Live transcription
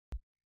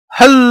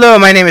Hello,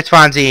 my name is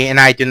Fonzie, and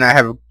I do not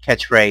have a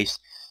catchphrase.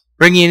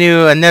 Bringing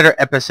you another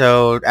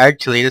episode.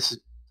 Actually, this is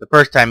the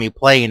first time you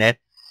playing it.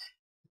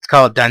 It's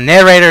called The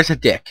Narrator's a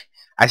Dick.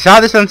 I saw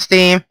this on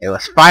Steam. It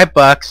was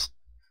 $5.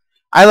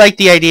 I like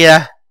the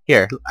idea.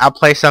 Here, I'll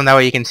play some. That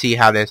way you can see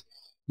how this.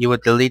 You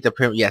would delete the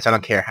print. Yes, I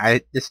don't care.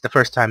 This is the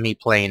first time me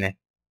playing it.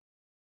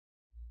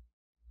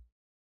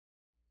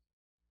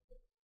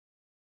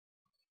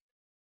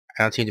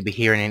 I don't seem to be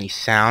hearing any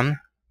sound.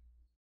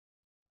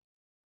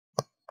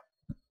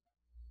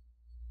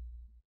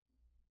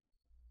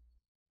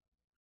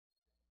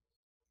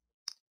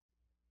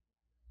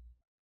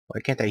 Why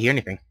can't I hear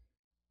anything?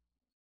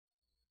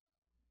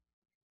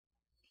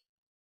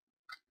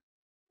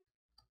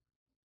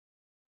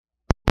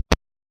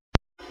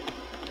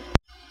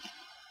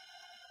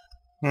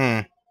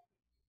 I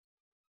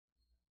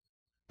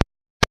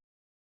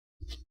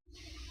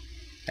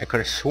could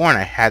have sworn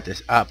I had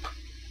this up.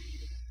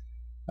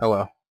 Oh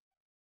well.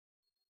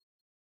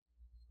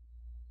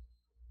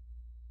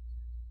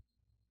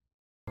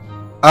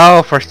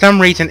 Oh, for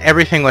some reason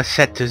everything was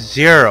set to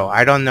 0.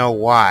 I don't know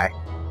why.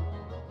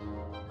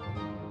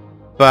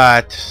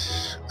 But,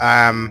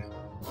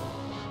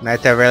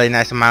 that's a really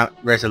nice amount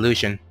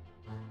resolution.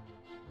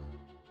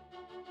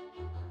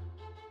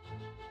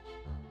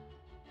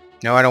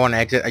 No, I don't want to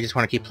exit. I just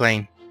want to keep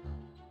playing.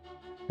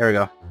 There we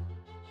go.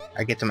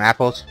 I get some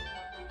apples.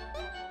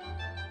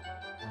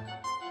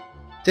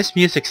 This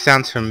music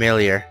sounds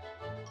familiar.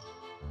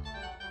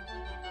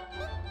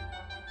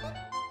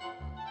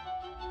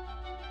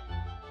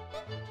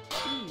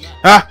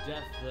 Ah!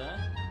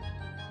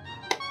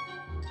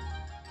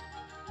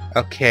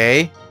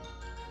 Okay.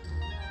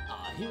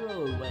 Our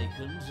hero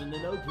awakens in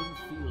an open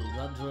field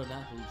under an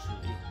apple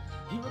tree.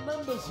 He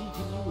remembers he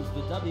can use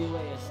the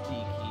WASD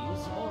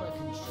keys or a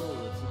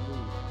controller to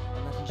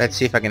move. Let's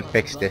see if I can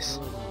fix this.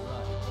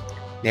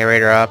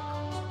 Narrator up.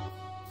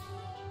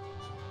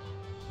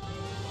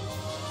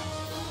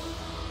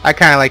 I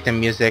kinda like the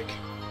music.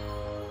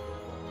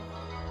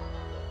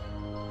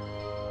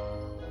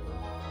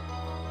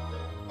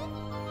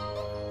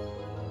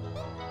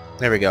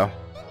 There we go.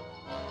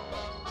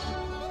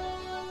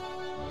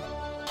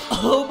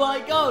 Oh my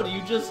god, you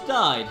just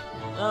died.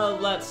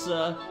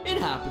 It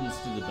happens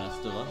to the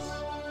best of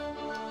us.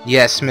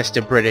 Yes,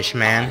 Mr. British Our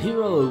man.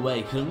 hero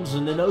awakens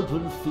in an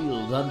open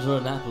field under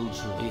an apple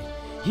tree.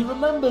 He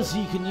remembers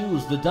he can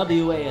use the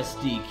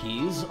WASD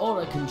keys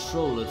or a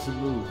controller to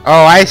move.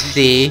 Oh, I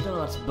see.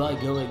 Start by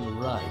going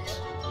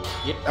right.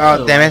 Yep.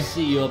 Oh, damn it. I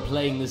see you're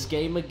playing this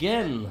game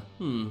again.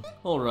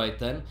 Alright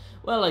then.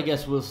 Well, I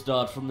guess we'll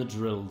start from the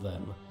drill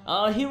then.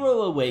 Our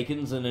hero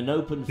awakens in an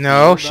open field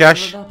under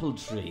an apple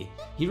tree.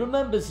 He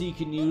remembers he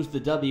can use the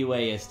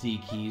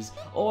WASD keys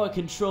or a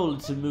controller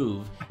to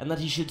move, and that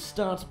he should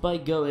start by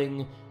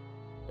going...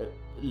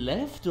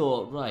 left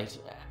or right?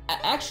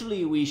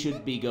 Actually, we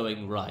should be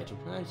going right,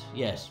 right?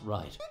 Yes,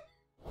 right.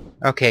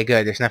 Okay,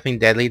 good. There's nothing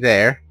deadly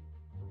there.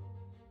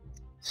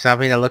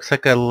 Something that looks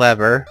like a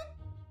lever.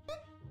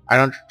 I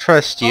don't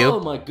trust you. Oh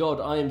my god,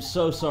 I am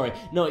so sorry.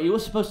 No, you were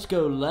supposed to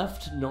go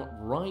left, not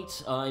right.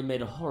 I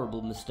made a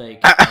horrible mistake.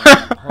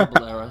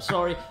 Horrible error.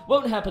 Sorry,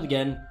 won't happen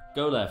again.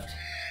 Go left.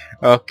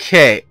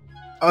 Okay.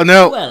 Oh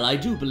no. Well, I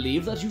do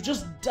believe that you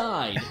just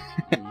died.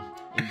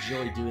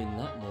 Enjoy doing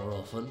that more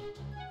often.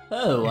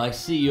 Oh, I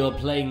see you're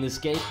playing this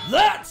game.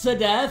 That's a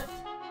death!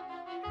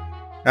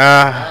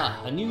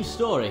 A new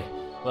story.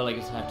 Well, I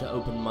guess I have to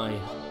open my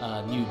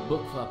new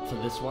book up for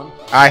this one.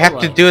 I have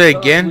to do it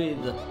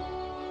again?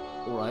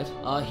 Alright,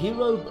 our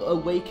hero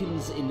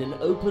awakens in an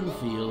open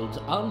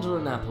field under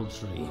an apple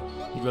tree.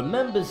 He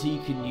remembers he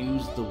can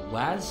use the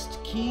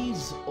WASD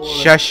keys or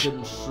a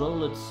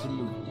controller to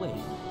move. Wait,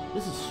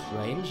 this is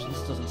strange.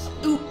 This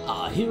doesn't... Ooh,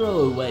 our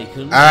hero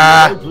awakens in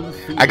an open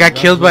field I got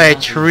killed by a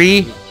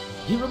tree.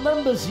 He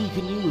remembers he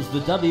can use the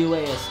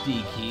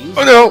WASD keys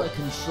or a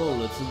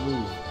controller to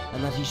move,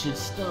 and that he should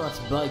start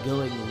by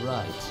going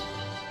right.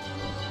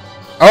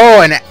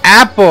 Oh, an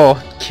apple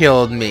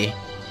killed me.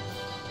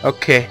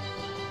 Okay.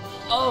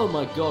 Oh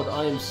my god,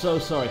 I am so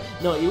sorry.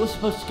 No, you were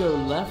supposed to go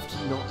left,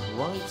 not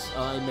right.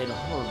 I made a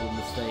horrible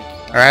mistake.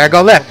 Alright, I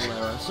go left.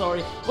 Error.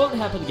 Sorry, won't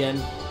happen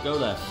again. Go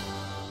left.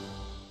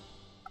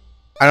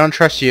 I don't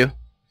trust you.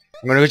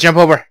 I'm gonna go jump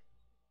over.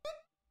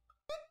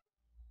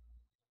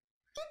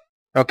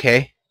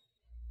 Okay.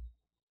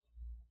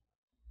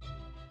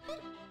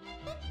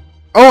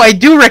 Oh, I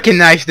do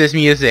recognize this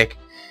music.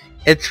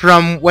 It's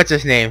from, what's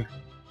his name?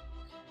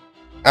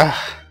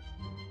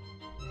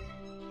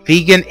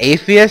 Vegan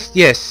Atheist?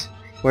 Yes.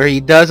 Where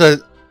he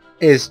does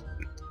his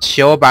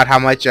show about how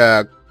much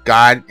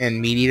God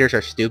and meat eaters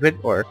are stupid.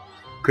 Or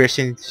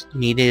Christians,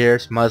 meat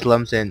eaters,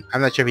 Muslims, and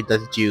I'm not sure if he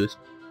does Jews.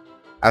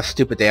 How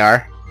stupid they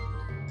are.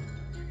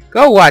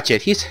 Go watch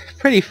it. He's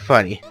pretty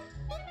funny.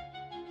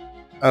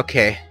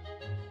 Okay.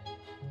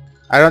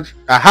 I don't...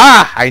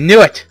 Aha! I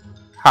knew it!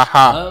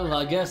 Haha. Well,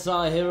 I guess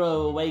our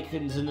hero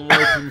awakens in an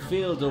open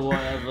field or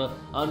whatever,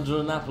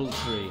 under an apple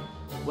tree.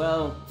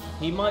 Well,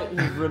 he might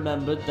have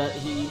remembered that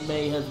he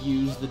may have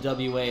used the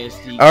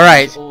WASD keys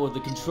Alright. or the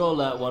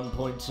controller at one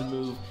point to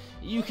move.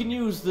 You can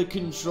use the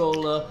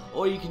controller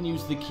or you can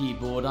use the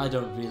keyboard, I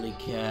don't really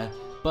care.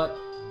 But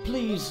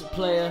please,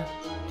 player,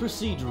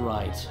 proceed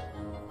right.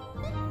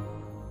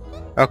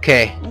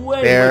 Okay.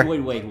 Wait.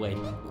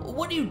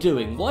 What are you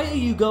doing? Why are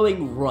you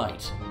going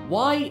right?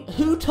 Why?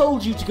 Who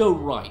told you to go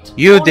right?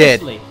 You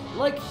Honestly, did.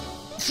 Like,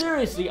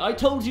 seriously, I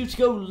told you to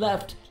go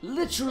left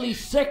literally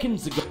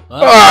seconds ago.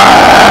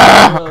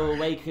 Hero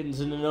awakens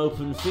in an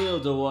open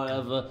field or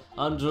whatever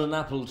under an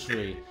apple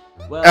tree.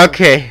 Well,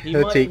 okay,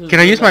 let's see.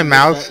 Can I use my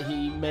mouse?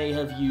 He may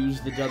have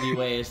used the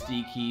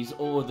WASD keys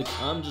or the.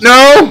 I'm just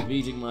No!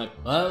 reading my.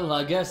 Well,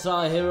 I guess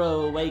our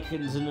hero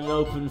awakens in an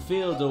open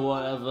field or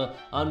whatever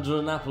under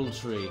an apple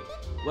tree.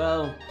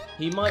 Well,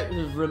 he might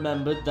have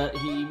remembered that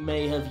he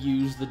may have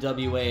used the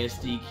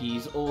WASD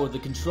keys or the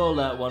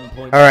controller at one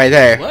point. Alright,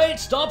 there. Wait,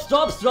 stop!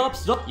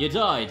 You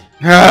died.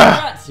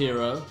 Congrats,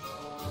 hero.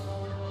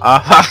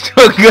 Off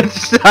to a good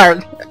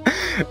start.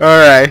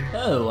 Alright.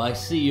 Oh, I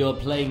see you're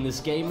playing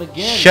this game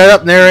again. Shut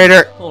up,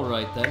 narrator.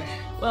 Alright then.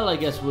 Well, I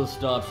guess we'll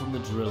start from the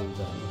drill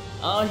then.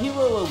 Our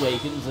hero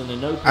awakens in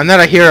an open... I'm not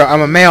a hero,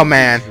 I'm a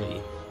mailman.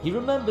 He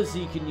remembers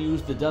he can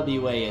use the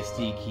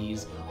WASD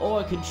keys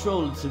or a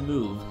controller to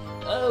move.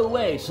 Oh,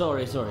 wait,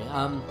 sorry.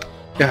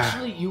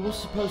 Actually, you were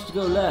supposed to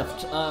go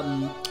left.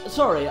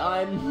 Sorry,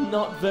 I'm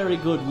not very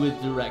good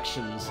with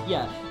directions.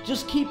 Yeah,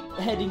 just keep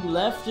heading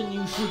left and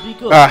you should be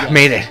good. Yes.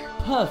 Made it.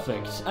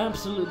 Perfect,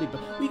 absolutely.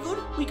 We good?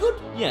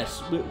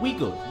 Yes, we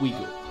good,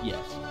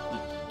 yes.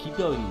 Keep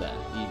going there.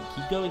 You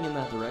keep going in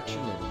that direction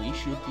and we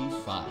should be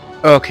fine.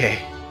 Okay,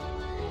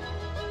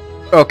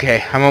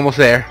 I'm almost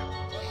there.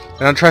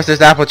 I don't trust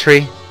this apple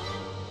tree.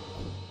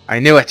 I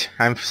knew it.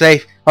 I'm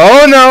safe.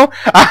 Oh no!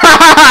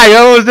 I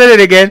almost did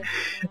it again.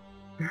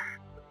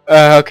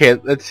 Okay,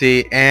 let's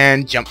see.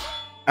 And jump.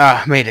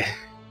 Made it.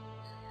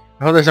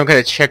 I hope there's some kind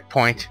of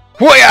checkpoint.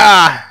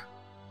 Hoo-yah!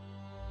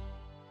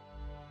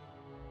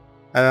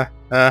 Okay,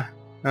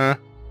 I'm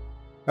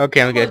good. Oh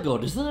my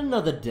god, is that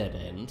another dead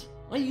end?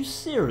 Are you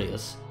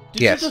serious?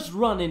 Did Yes. you just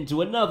run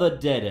into another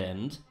dead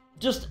end?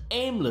 Just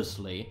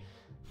aimlessly?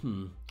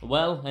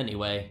 Well,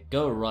 anyway,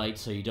 go right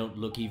so you don't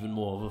look even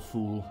more of a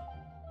fool.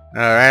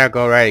 Alright, I'll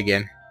go right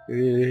again.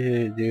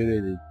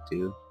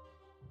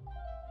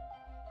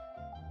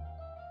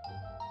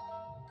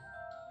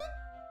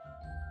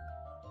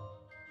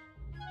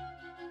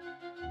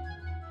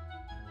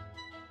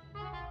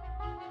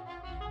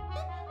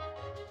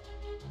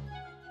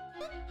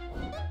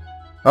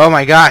 Oh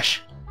my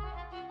gosh!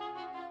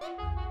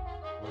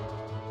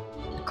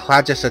 The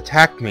cloud just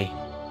attacked me.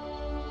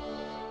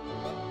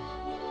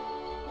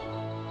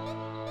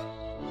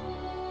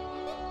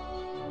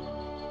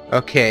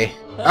 Okay.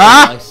 Oh,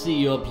 I see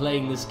you're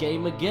playing this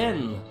game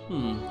again.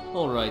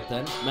 Alright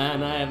then.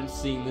 Man, I haven't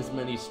seen this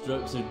many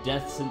strokes of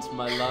death since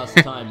my last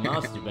time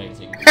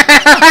masturbating.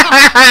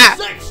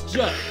 Sex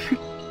joke!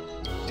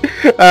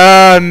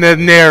 The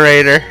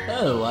narrator.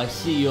 Oh, I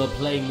see you're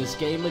playing this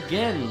game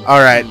again.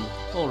 Alright.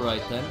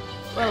 Alright then.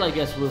 Well, I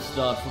guess we'll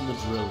start from the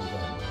drill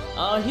then.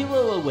 Our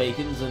hero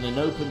awakens in an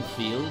open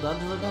field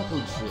under an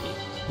apple tree.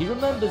 He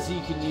remembers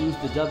he can use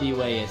the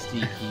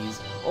WASD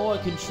keys or a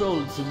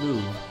controller to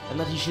move, and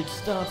that he should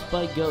start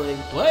by going...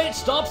 Wait,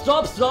 stop!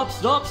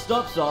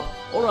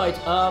 Alright,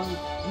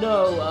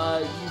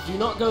 no, you do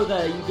not go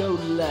there, you go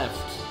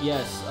left.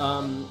 Yes,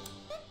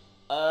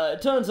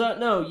 it turns out,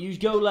 no, you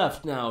go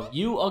left now.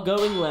 You are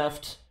going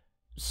left.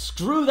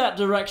 Screw that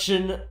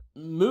direction.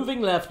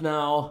 Moving left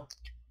now.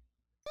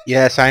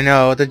 Yes, I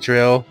know the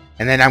drill.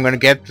 And then I'm gonna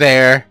get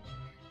there.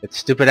 That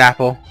stupid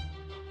apple.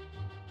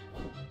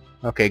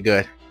 Okay,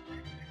 good.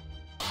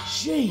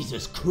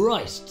 Jesus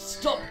Christ,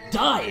 stop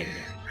dying!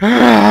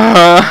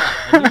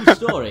 A new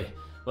story.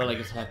 Well, I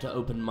guess I have to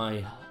open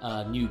my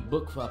new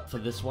book up for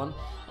this one.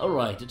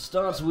 Alright, it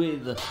starts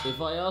with,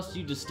 if I asked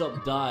you to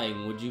stop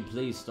dying, would you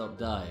please stop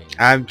dying?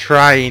 I'm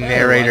trying,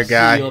 narrator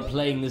guy. I see you're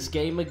playing this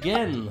game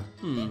again.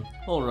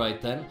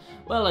 Alright then.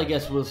 Well, I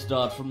guess we'll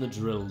start from the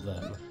drill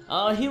then.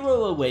 Our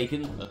hero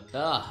awakens...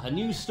 a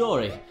new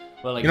story.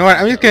 Well, you know what?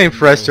 I'm just getting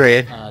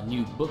frustrated.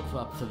 New book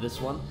up for this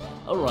one.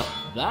 Alright,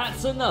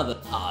 that's another.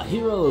 Our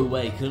hero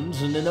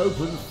awakens in an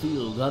open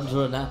field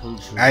under an apple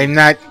tree. I'm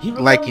not he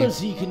remembers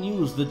he can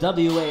use the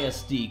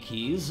WASD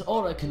keys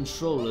or a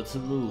controller to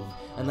move,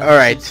 and that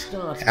Alright,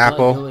 start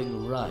apple. by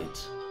going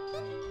right.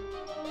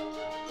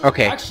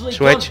 Okay, Actually,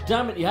 switch. God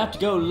damn it, you have to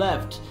go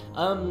left.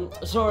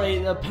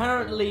 Sorry,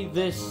 apparently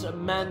this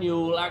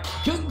manual...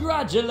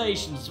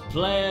 Congratulations,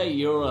 player,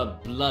 you're a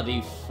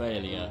bloody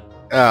failure.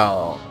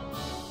 Oh.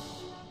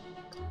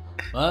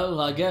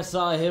 Well, I guess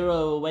our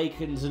hero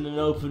awakens in an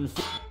open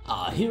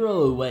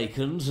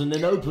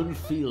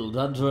field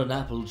under an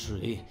apple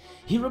tree.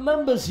 He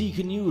remembers he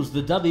can use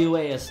the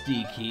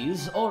WASD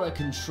keys or a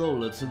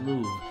controller to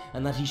move,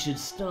 and that he should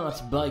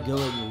start by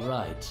going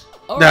right.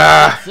 Alright,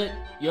 that's it.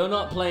 You're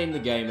not playing the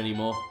game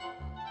anymore.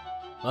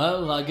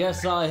 Well, I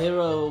guess our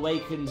hero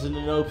awakens in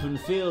an open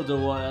field or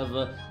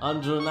whatever,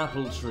 under an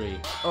apple tree.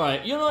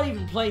 Alright, you're not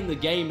even playing the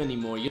game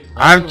anymore.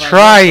 I'm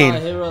trying. Our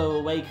hero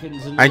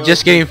awakens in an I'm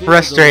just open getting field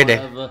frustrated.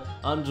 Or whatever,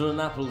 under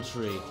an apple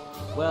tree.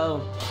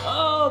 Well,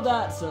 oh,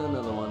 that's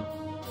another one.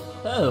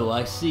 Oh,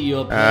 I see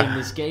you're playing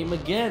this game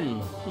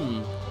again.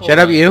 Shut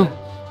up, you. Then.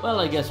 Well,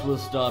 I guess we'll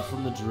start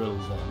from the drill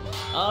then.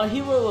 Our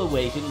hero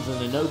awakens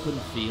in an open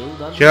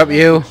field under Shut up, an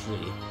you. apple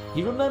tree.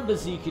 He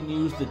remembers he can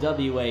use the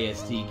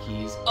WASD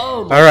keys.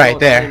 Oh my Alright,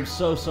 God, there. I'm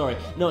so sorry.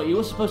 No, you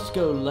were supposed to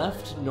go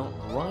left, not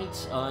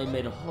right. I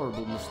made a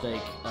horrible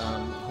mistake.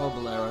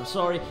 Horrible error. I'm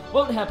sorry.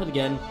 Won't happen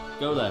again.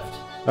 Go left.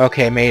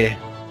 Okay, made it.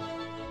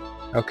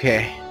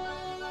 Okay.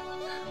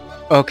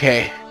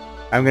 Okay.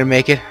 I'm gonna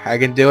make it. I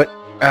can do it.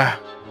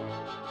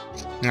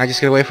 I'm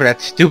just gonna wait for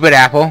that stupid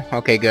apple.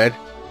 Okay, good.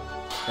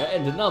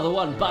 And another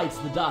one bites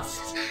the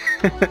dust.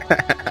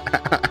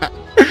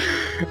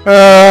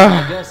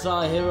 I guess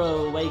our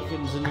hero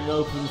awakens in an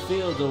open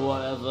field or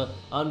whatever,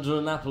 under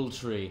an apple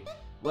tree.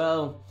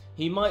 Well,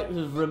 he might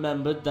have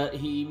remembered that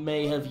he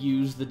may have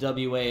used the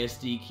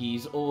WASD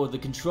keys or the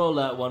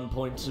controller at one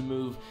point to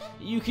move.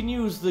 You can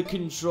use the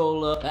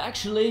controller.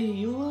 Actually,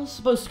 you were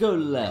supposed to go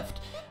left.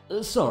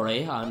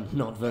 Sorry, I'm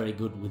not very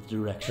good with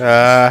directions.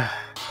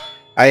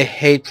 I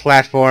hate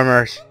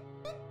platformers.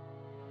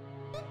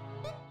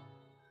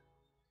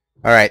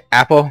 Alright,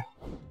 apple.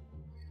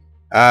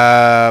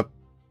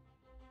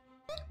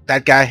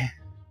 That guy.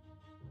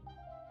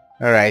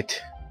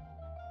 Alright.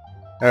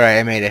 Alright,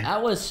 I made it.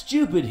 Our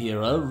stupid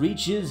hero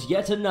reaches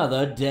yet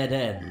another dead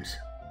end.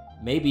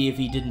 Maybe if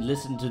he didn't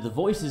listen to the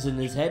voices in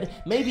his head,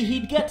 maybe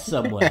he'd get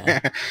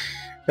somewhere.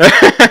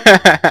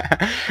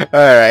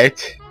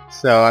 Alright.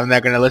 So, I'm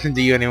not gonna listen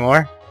to you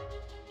anymore.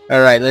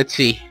 Alright, let's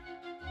see.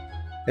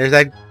 There's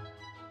that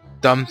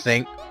dumb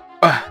thing.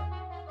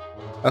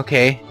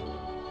 Okay.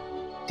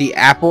 The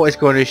apple is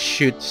going to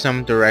shoot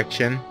some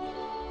direction.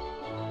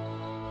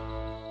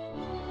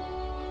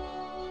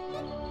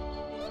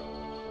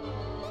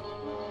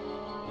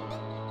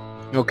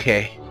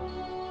 Okay.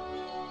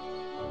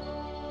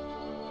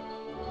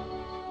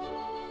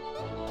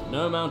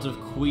 No amount of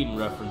Queen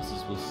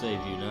references will save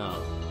you now.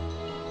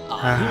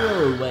 Our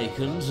hero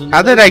awakens and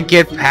how did I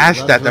get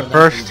past that the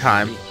first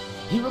time?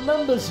 He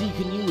remembers he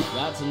can use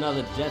that's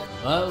another death.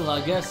 Well,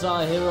 I guess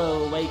our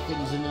hero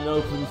awakens in an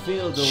open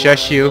field or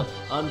Shush whatever,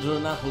 you. under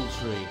an apple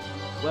tree.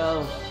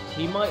 Well,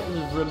 he might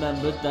have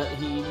remembered that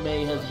he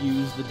may have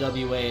used the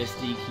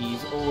WASD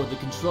keys or the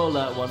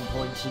controller at one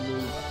point to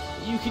move.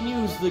 You can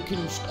use the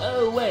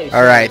oh wait.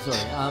 Alright.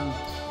 Sorry.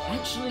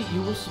 Actually,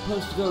 you were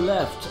supposed to go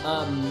left.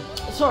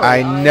 Sorry.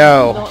 I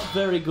know. I'm not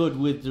very good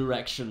with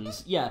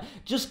directions. Yeah,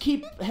 just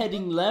keep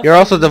heading left. You're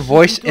also the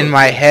voice in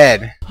my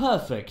head.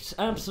 Perfect.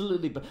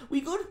 Absolutely.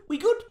 We good? We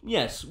good?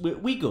 Yes.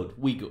 We good.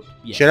 We good.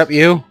 Yes. Shut up,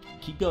 you.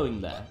 Keep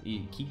going there.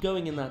 You keep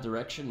going in that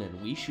direction,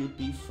 and we should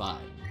be fine.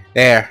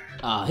 There.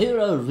 Our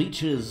hero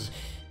reaches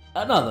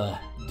another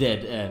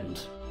dead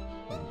end.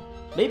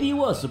 Maybe you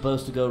were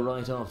supposed to go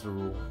right after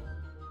all.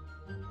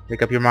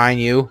 Make up your mind,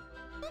 you.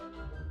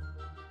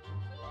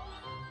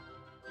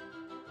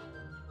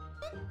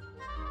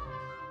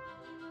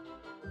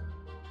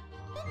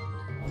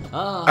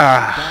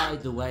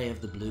 Died the way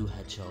of the blue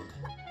hedgehog.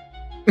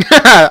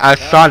 A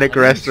Sonic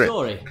restaurant.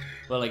 Story.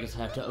 Well, I guess I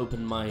have to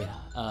open my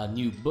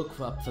new book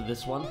up for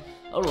this one.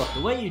 Alright,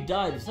 the way you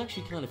died is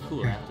actually kind of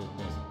cool, I have to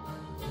admit.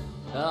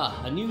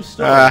 A new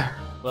story.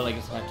 Well, I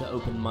guess I have to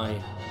open my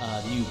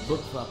new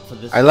book up for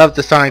this one. I love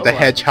the Sonic the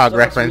Hedgehog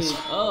reference.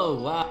 Oh,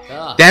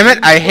 wow. Damn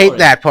it, I hate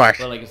that part.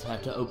 Well, I guess I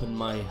have to open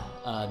my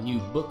new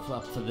book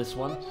up for this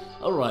one.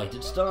 Alright,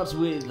 it starts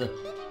with...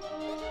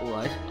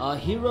 Alright, our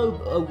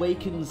hero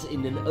awakens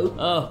in an open...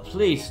 Oh,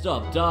 please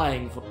stop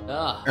dying for...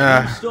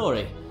 new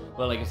story.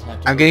 Well, I guess I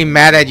have to... I'm getting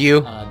mad at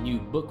you. New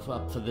book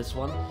up for this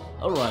one.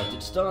 Alright,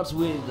 it starts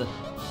with...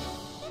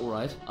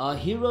 Alright, our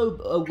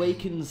hero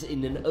awakens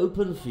in an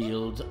open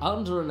field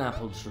under an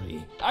apple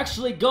tree.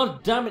 Actually,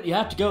 god damn it, you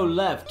have to go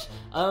left.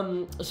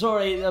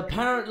 Sorry,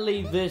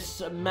 apparently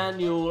this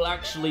manual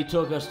actually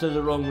took us to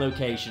the wrong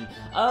location.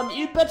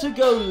 You'd better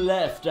go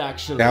left,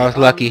 actually. That was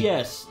lucky.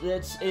 Yes,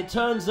 it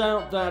turns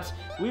out that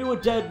we were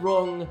dead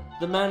wrong.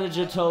 The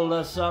manager told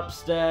us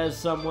upstairs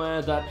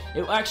somewhere that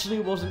it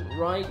actually wasn't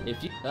right.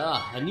 If you...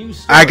 a new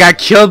story. I got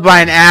killed by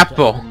an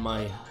apple.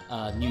 My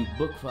new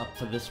book up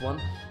for this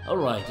one.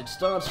 Alright, it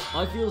starts...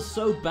 I feel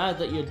so bad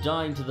that you're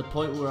dying to the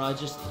point where I'm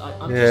just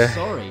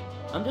sorry.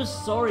 I'm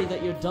just sorry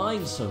that you're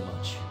dying so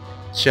much.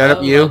 Shut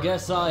up, you. I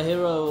guess our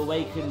hero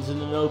awakens in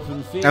an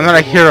open field. I'm not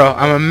a hero,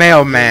 I'm a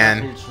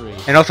mailman.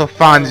 And also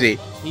Fonzie.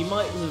 He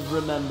might have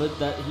remembered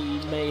that he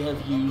may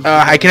have used...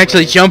 I can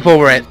actually jump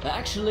over it.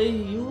 Actually,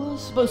 you were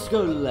supposed to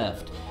go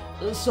left.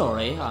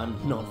 Sorry, I'm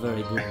not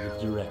very good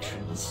with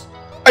directions.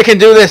 I can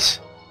do this!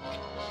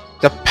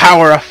 The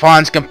power of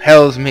Fonz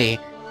compels me.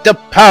 The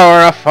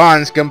power of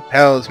Fonz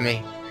compels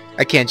me.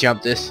 I can't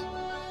jump this.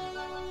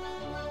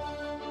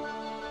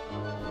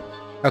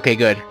 Okay,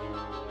 good.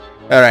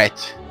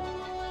 Alright.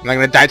 I'm not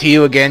gonna die to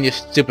you again, you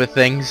stupid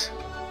things.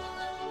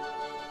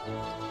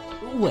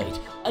 Wait,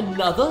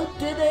 Another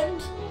dead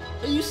end?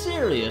 Are you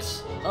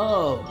serious?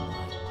 Oh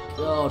my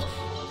god.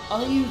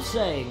 Are you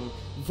saying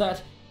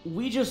that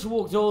we just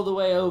walked all the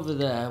way over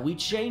there, we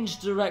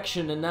changed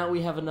direction, and now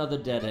we have another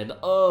dead end?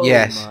 Oh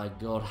yes. My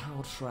god,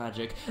 how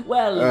tragic.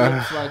 Well, it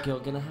looks like you're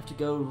gonna have to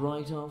go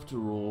right after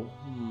all.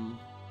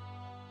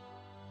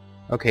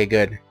 Okay,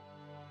 good.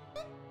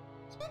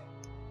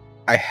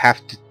 I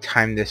have to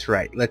time this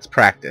right. Let's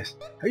practice.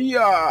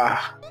 Hiya!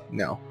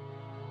 No.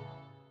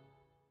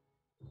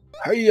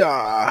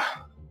 Hiya!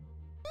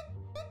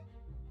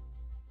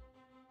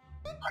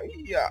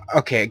 Hiya!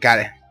 Okay, got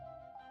it.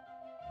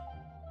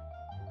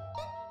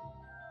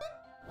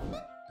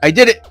 I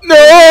did it! No!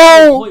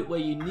 The point where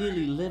you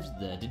nearly lived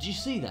there. Did you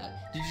see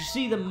that? Did you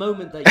see the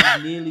moment that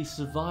you nearly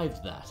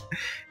survived that?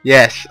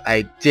 Yes,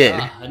 I did.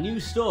 A new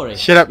story.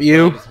 Shut up,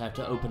 you. I just have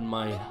to open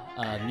my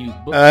new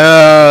book.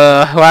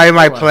 Why am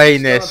I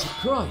playing this?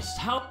 Christ,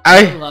 how?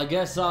 Well, I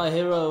guess our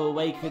hero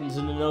awakens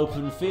in an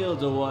open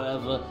field or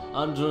whatever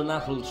under an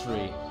apple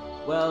tree.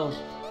 Well,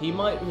 he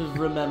might have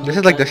remembered. This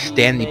is like the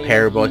Stanley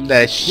parable.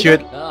 That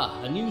should.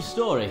 A new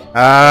story.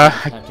 I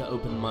have to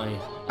open my.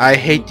 I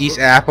hate these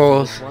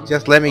apples.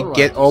 Just let me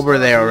get over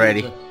there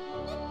already.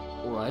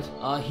 Alright,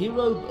 our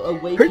hero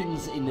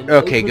awakens in an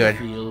open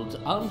field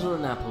under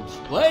an apple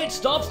tree. Wait,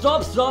 stop!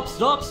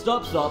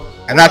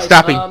 I'm not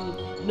stopping.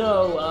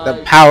 No,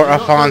 the power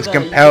of Hans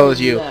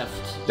compels you.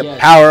 The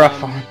power of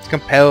Hans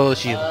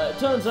compels you.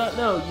 Turns out,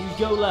 no, you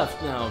go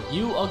left now.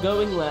 You are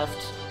going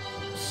left.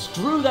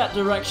 Screw that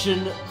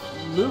direction.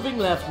 Moving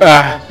left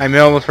now. I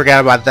almost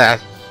forgot about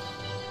that.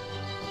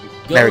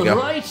 There we go.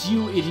 Right,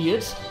 you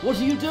idiot. What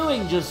are you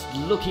doing just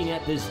looking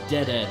at this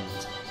dead end?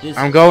 This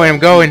I'm going.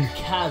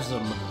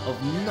 Chasm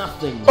of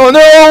nothing. Oh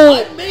no!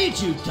 I made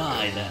you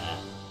die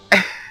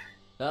there.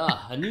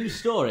 A new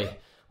story.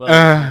 Well,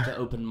 I have to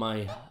open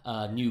my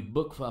new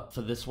book up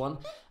for this one.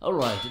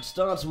 Alright, it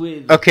starts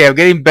with... Okay, I'm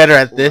getting better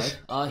at this.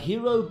 Our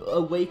hero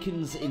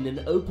awakens in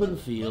an open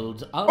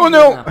field under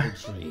an apple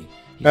tree.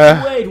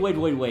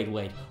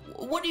 Wait.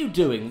 What are you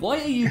doing? Why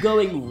are you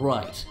going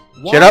right?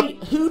 Shut up!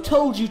 Who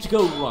told you to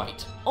go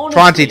right?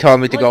 Francie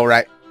told me to go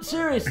right.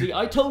 Seriously,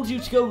 I told you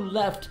to go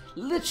left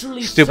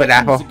literally Stupid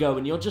seconds apple. ago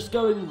and you're just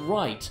going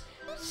right.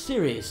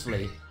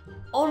 Seriously.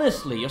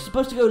 Honestly, you're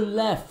supposed to go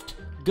left.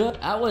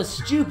 Our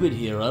stupid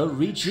hero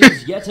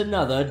reaches yet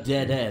another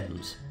dead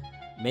end.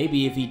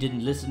 Maybe if he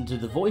didn't listen to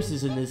the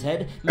voices in his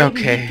head,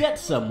 maybe he'd get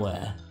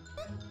somewhere.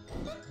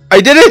 I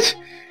did it!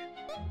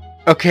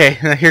 Okay,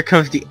 now here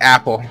comes the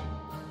apple.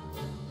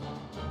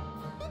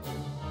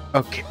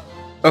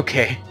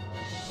 Okay.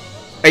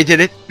 I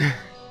did it.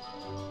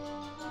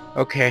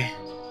 Okay.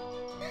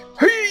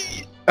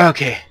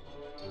 Okay.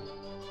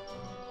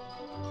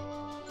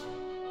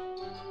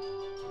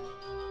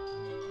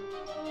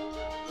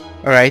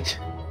 Alright.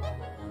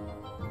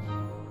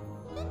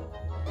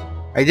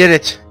 I did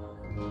it.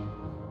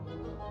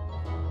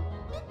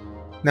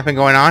 Nothing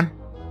going on?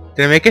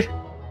 Did I make it?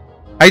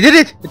 I did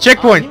it! The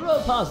checkpoint! Our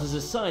hero passes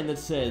a sign that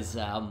says,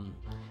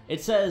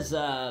 it says,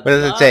 what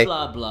does it say?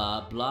 Blah,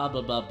 blah, blah,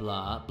 blah, blah,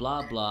 blah,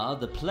 blah, blah.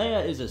 The player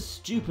is a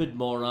stupid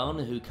moron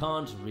who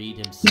can't read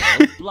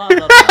himself. Blah,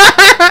 blah,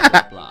 blah, blah,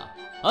 blah, blah.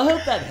 I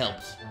hope that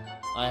helped.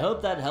 I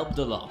hope that helped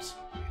a lot.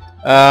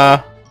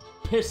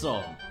 Piss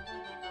on.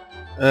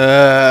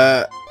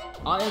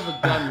 I have a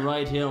gun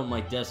right here on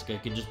my desk. I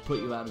can just put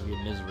you out of your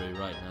misery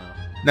right now.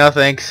 No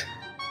thanks.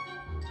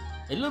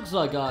 It looks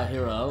like our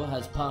hero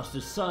has passed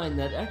a sign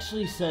that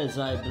actually says,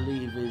 I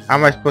believe is... How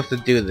am I supposed to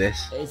do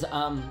this? Is,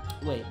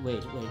 wait,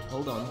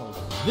 hold on.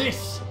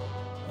 This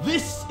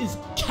is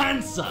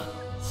cancer!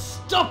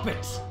 Stop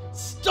it!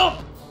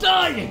 Stop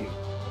dying!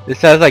 This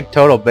sounds like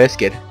Total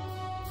Biscuit.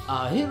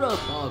 Our hero...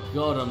 Oh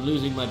god, I'm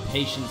losing my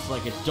patience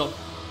like a dog.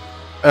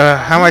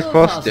 How am I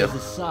supposed to? There's a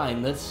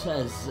sign that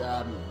says,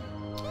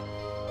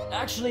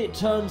 actually, it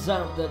turns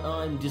out that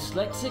I'm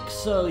dyslexic,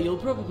 so you'll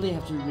probably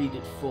have to read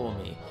it for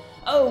me.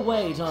 Oh,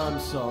 wait, I'm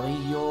sorry.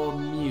 You're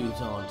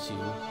mute, aren't you?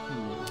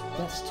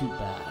 That's too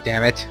bad.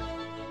 Damn it.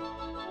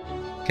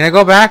 Can I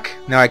go back?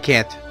 No, I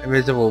can't.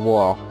 Invisible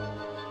wall.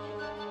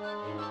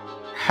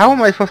 How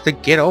am I supposed to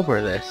get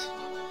over this?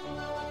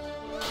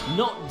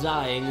 Not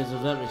dying is a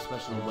very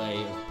special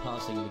way of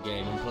passing the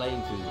game and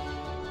playing through.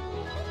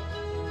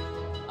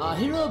 Our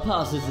hero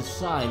passes a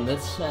sign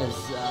that says,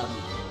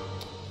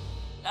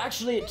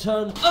 actually, it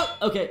turns... Oh,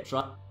 okay,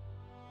 try.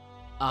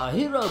 Our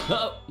hero...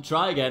 Oh,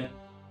 try again.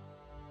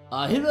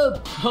 Our hero...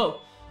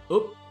 Oh,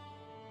 oop.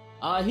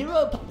 Our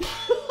hero...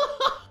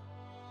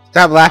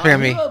 Stop laughing at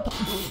me.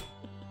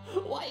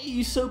 Why are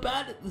you so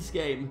bad at this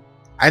game?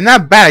 I'm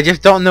not bad, I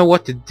just don't know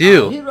what to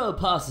do. Our hero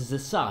passes a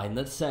sign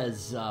that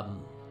says,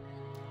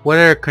 what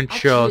are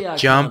controls? Actually,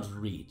 jump, can't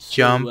read,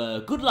 jump.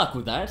 So, good luck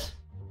with that.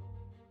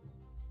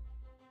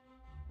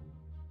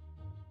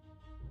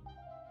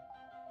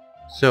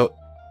 So,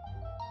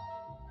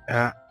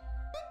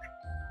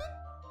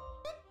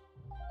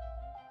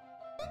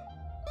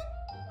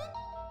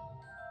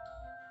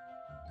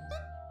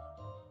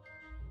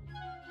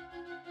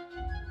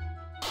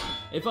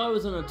 If I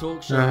was on a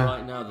talk show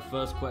right now, the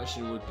first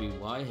question would be,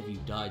 why have you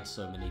died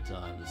so many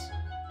times?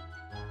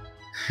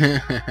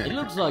 It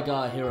looks like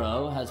our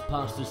hero has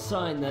passed a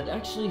sign that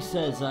actually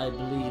says, I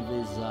believe,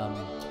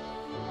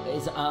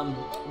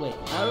 wait,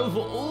 out of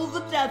all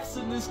the deaths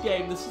in this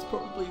game, this is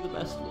probably the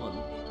best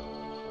one.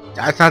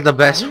 That's not the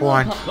best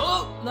one.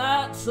 Oh,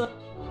 that's... You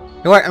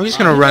know what? I'm just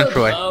gonna run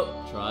through it.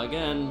 Oh, try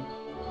again.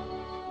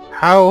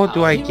 How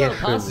do I get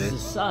through this? A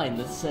sign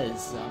that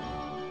says,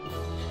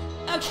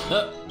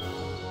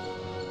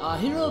 our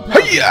hero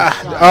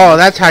oh,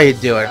 that's how you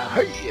do it.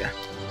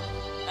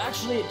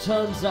 Actually, it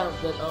turns out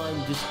that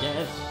I'm just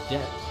dead.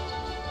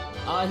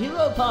 Our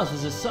hero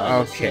passes a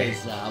sign that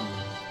says,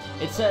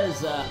 it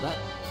says that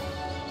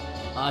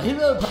our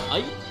hero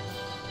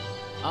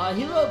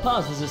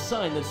passes a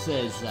sign that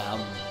says,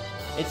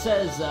 it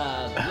says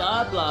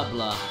blah blah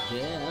blah.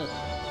 Yeah.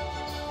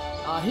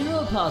 Our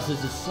hero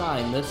passes a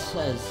sign that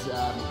says,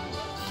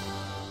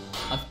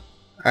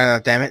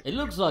 damn it. It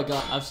looks like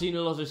I've seen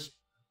a lot of.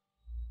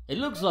 It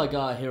looks like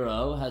our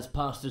hero has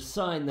passed a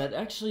sign that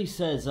actually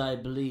says, I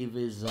believe,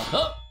 is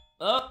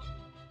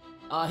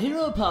our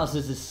hero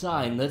passes a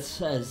sign that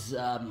says,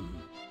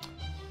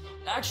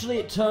 actually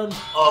it turns.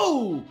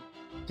 Oh!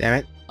 Damn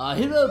it. Our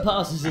hero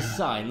passes a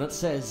sign that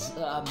says,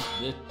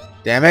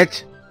 damn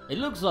it. It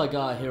looks like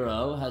our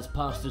hero has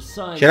passed a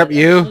sign. Shut up,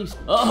 you. Actually,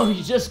 oh,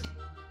 you just.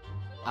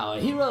 Our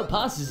hero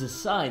passes a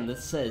sign that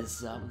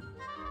says,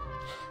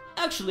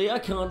 actually, I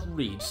can't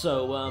read,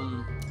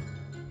 so,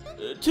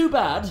 too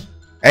bad.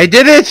 I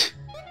did it!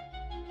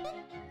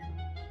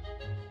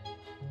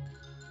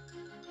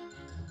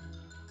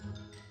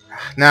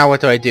 Now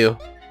what do I do?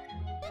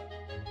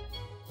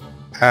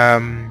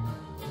 Can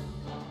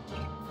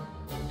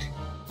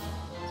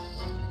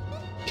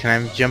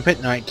I jump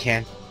it? No, I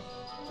can't.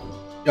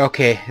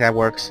 Okay, that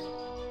works.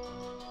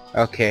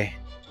 Okay.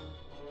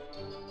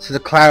 So the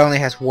cloud only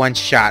has one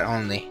shot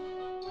only.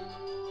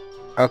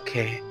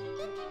 Okay.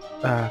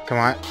 Come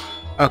on.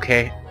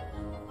 Okay.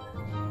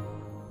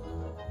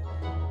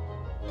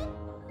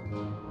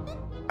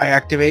 I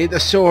activated the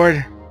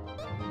sword.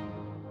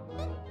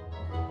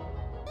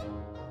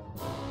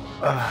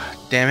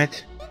 Damn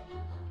it.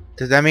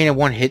 Does that mean it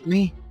won't hit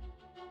me?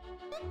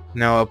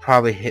 No, it'll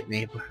probably hit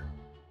me.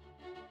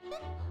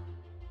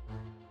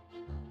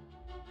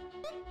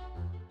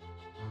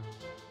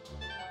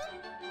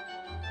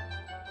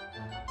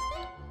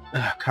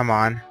 Come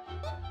on.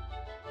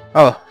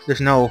 Oh,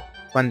 there's no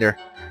thunder.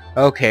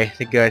 Okay,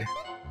 they're good.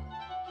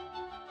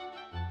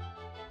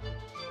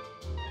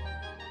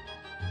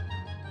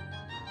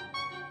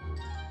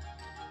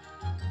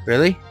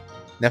 Really?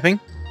 Nothing?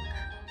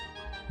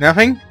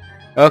 Nothing?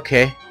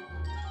 Okay.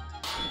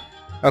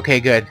 Okay,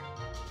 good.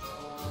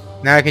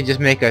 Now I can just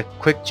make a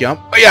quick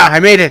jump. Oh yeah, I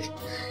made it!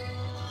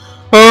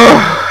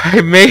 Oh, I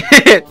made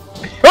it!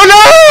 Oh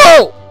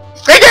no!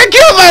 I got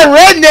killed by a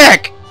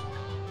redneck!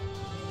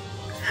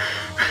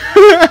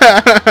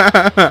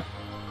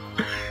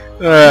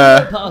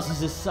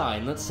 Passes a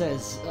sign that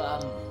says,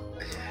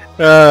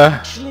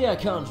 actually I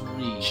can't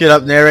read. Shut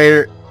up,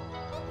 narrator.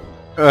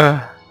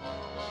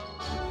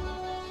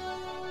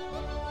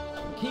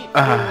 Keep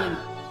going.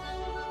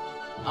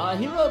 Our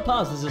hero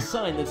passes a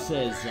sign that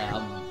says,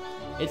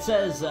 it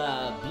says,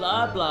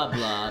 blah blah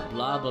blah,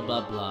 blah blah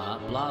blah blah,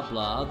 blah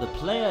blah, the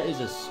player is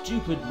a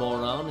stupid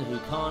moron who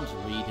can't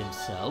read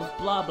himself,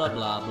 blah blah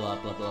blah blah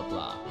blah blah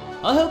blah.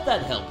 I hope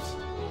that helps.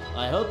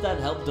 I hope that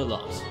helped a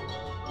lot.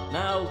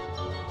 Now,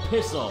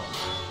 piss off.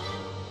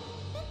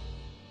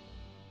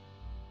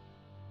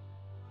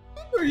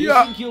 You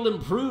think you'll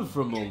improve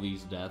from all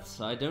these deaths?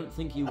 I don't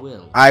think you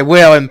will. I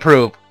will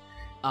improve.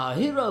 Our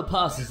hero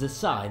passes a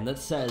sign that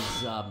says,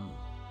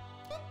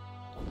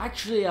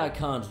 actually I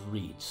can't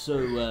read,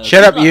 so,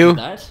 shut up, you!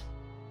 That.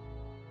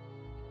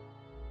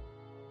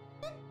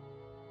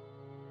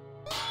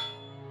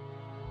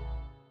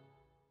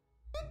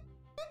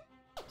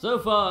 So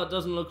far, it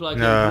doesn't look like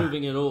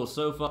improving at all,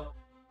 so far.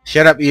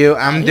 Shut up, you!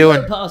 I'm doing...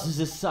 Hero passes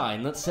a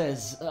sign that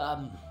says,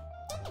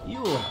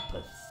 you are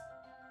pathetic.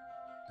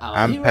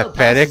 I'm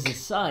pathetic. Passes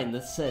a sign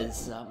that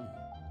says,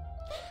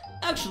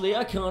 actually,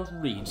 I can't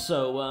read,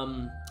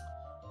 so,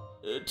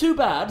 too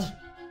bad.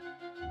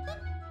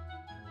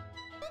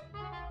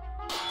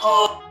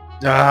 Oh!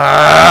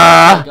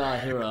 Our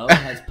hero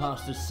has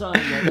passed a sign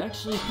that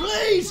actually...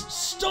 Please,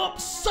 stop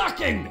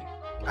sucking!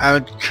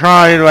 I'm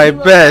trying my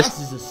best.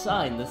 Passes a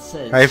sign that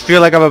says... I feel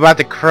like I'm about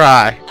to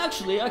cry.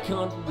 Actually, I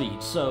can't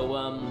read,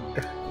 so,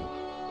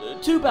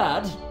 too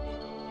bad.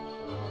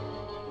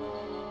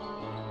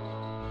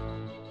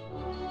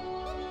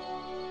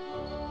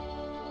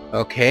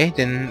 Okay,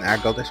 then I'll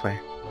go this way.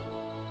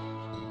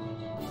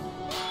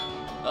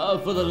 Oh,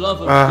 for the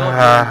love of God,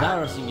 you're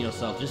embarrassing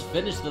yourself. Just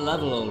finish the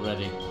level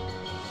already.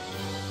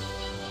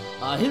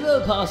 Our hero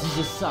passes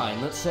a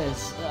sign that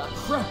says,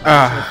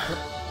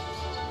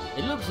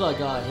 It looks like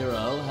our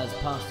hero has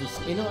passed a...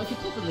 You know, I could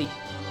probably...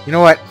 You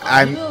know what?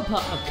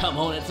 Oh, come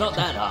on, it's not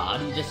that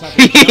hard. You just have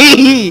to...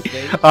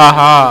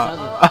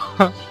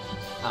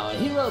 Our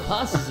hero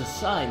passes a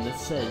sign that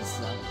says...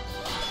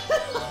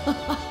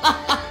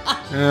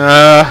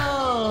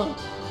 Oh,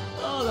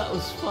 that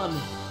was fun.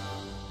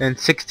 And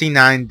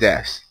 69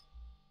 deaths.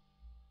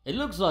 It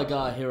looks like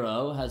our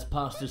hero has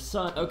passed his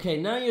sign. Okay,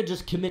 now you're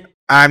just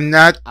I'm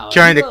not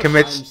trying to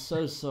commit. I'm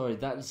so sorry.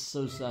 That is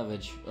so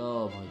savage.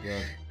 Oh my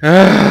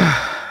god.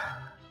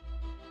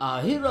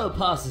 Our hero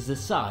passes a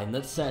sign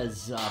that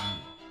says,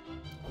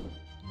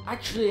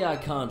 actually, I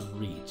can't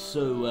read,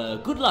 so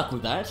good luck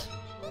with that.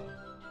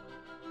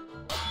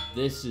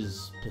 This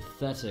is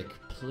pathetic.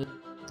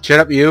 Shut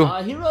up, you.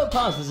 Our hero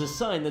passes a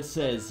sign that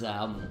says,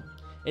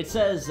 it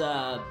says,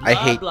 blah, I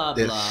hate blah,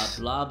 this.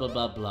 blah, blah,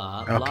 blah,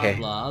 blah, Okay.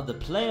 blah, blah. The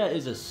player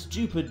is a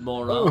stupid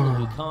moron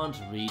who can't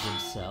read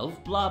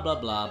himself, blah, blah,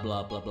 blah,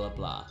 blah, blah, blah,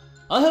 blah.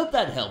 I hope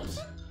that helped.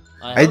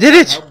 I did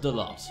it! Helped a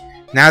lot.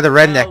 Now the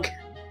redneck.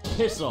 Now,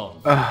 piss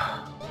on.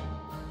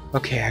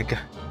 Okay,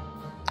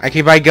 I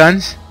can buy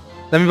guns.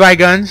 Let me buy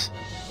guns.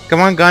 Come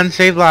on, guns,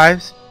 save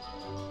lives.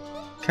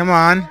 Come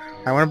on,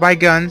 I want to buy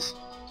guns.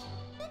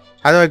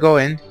 How do I go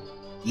in?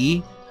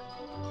 E?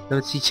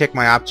 Let's see, check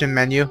my option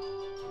menu.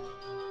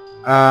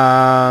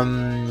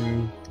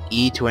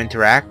 E to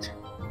interact.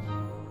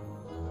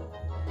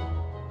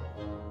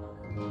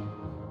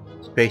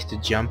 Space to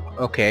jump.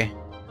 Okay.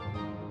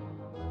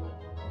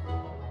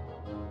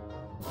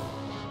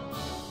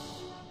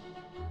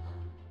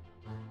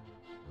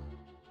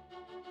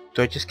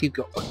 Do I just keep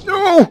going? Oh,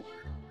 no!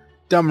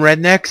 Dumb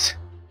rednecks.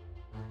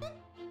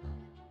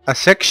 A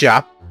sex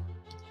shop.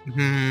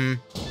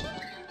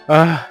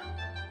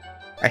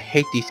 I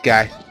hate these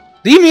guys.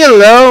 Leave me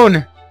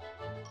alone!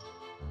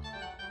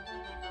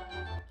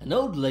 An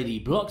old lady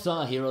blocks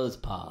our hero's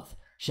path.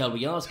 Shall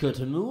we ask her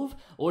to move,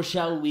 or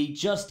shall we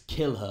just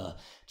kill her?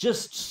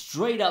 Just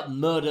straight up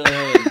murder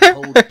her in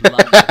cold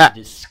blood like a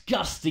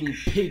disgusting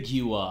pig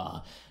you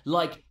are.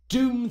 Like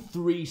Doom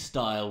 3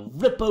 style,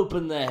 rip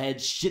open their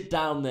heads, shit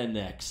down their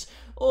necks.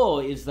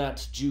 Or is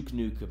that Duke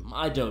Nukem?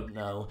 I don't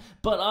know.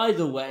 But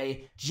either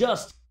way,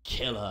 just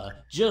kill her.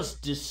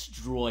 Just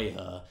destroy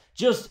her.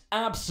 Just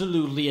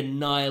absolutely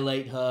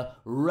annihilate her,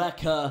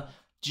 wreck her.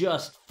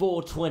 Just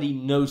 420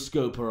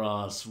 no-scope her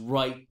ass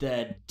right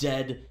there,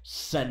 dead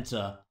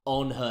center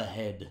on her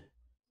head.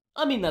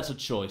 I mean, that's a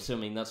choice. I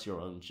mean, that's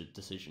your own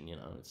decision, you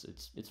know.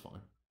 It's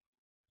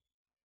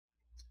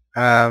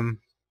fine.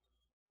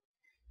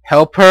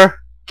 Help her,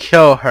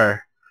 kill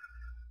her.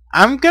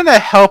 I'm gonna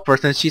help her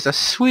since she's a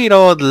sweet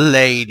old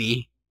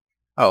lady.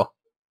 Oh.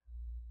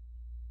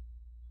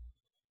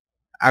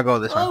 I'll go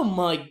this one. Oh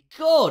my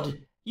god!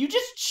 You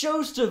just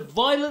chose to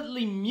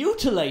violently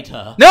mutilate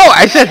her! No,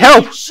 I said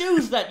help! You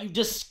choose that, you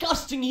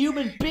disgusting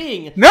human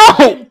being! No!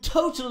 I am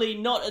totally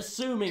not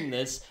assuming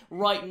this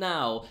right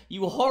now,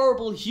 you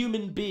horrible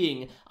human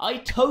being. I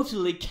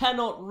totally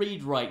cannot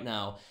read right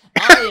now.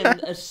 I am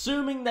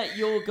assuming that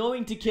you're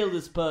going to kill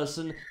this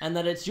person and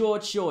that it's your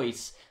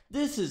choice.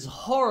 This is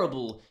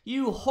horrible,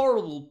 you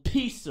horrible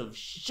piece of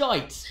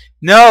shite!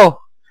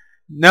 No!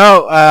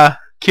 No,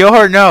 kill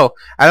her, no.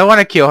 I don't want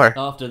to kill her.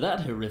 After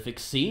that horrific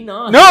scene,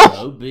 our No!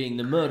 hero, being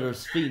the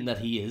murderous fiend that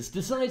he is,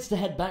 decides to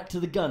head back to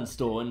the gun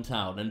store in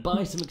town and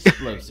buy some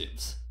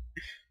explosives.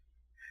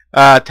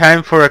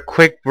 Time for a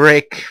quick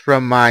break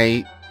from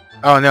my...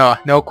 Oh no,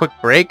 no quick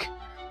break?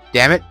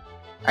 Damn it.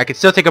 I can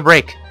still take a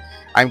break.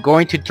 I'm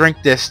going to drink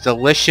this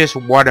delicious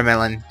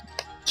watermelon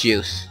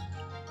juice.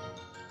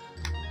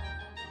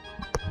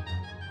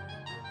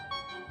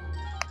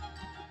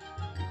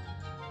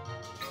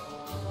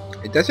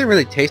 It doesn't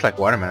really taste like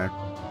watermelon.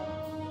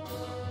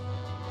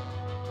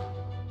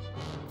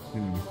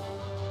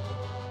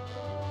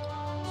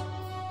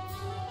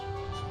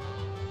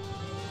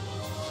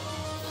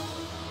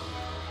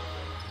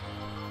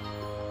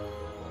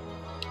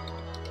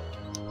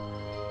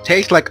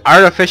 Tastes like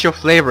artificial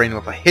flavoring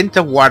with a hint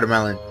of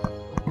watermelon.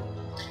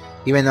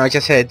 Even though I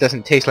just said it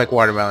doesn't taste like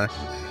watermelon.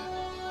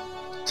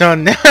 So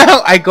now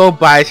I go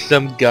buy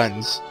some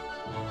guns.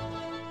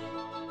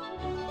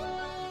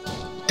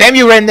 Damn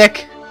you,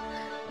 redneck!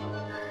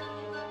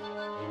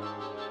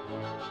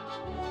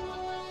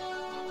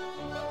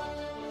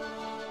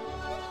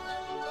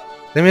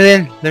 Let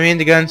me in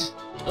the guns.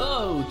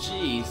 Oh,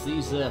 geez,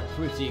 these are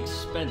pretty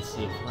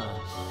expensive, huh?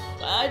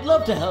 I'd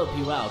love to help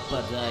you out,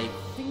 but I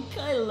think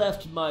I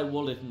left my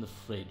wallet in the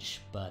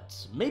fridge. But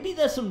maybe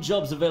there's some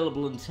jobs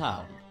available in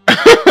town.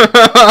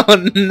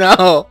 Oh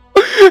no!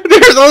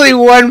 There's only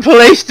one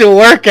place to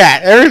work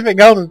at!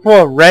 Everything else is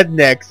full of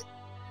rednecks.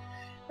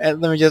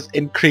 And let me just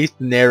increase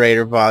the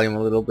narrator volume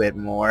a little bit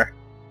more.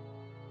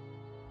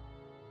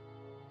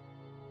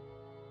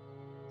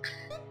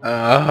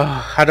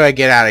 How do I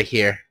get out of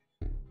here?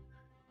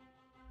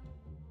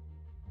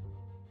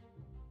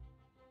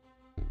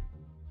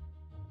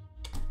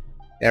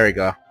 There we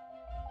go.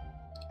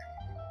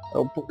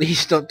 Oh,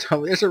 please don't tell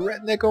me there's a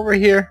redneck over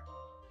here.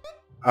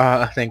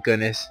 Thank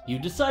goodness. You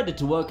decided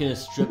to work in a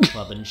strip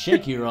club and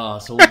shake your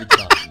ass all the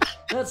time.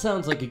 That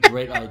sounds like a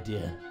great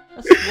idea.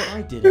 That's what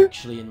I did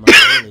actually in my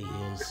early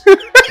years.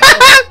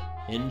 Well,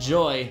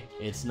 enjoy.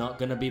 It's not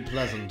gonna be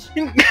pleasant.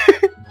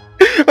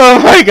 Oh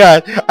my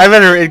god. I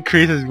better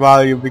increase his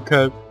volume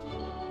because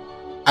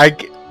I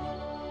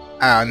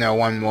I don't know,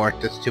 one more.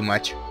 That's too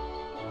much.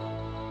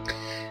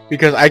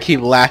 Because I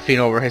keep laughing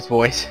over his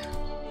voice.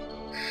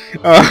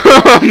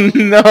 Oh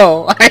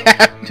no!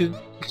 I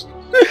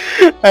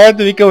have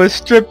to become a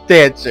strip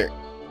dancer.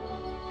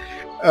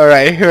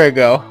 Alright, here we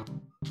go.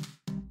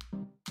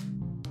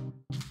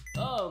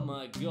 Oh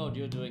my god,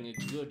 you're doing a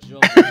good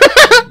job.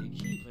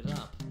 Keep it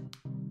up.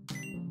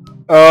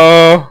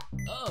 Oh.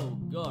 Oh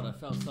god, I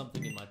found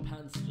something in my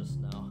pants just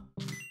now.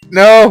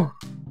 No!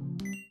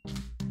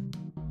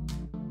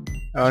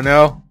 Oh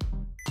no.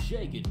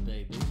 Shake it,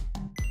 baby.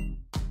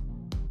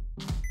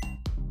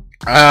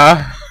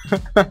 Oh,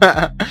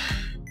 I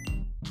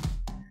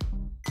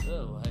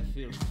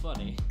feel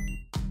funny.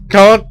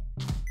 Don't.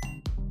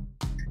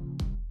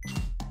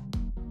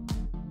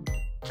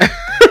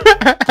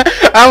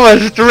 I'm a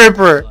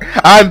stripper.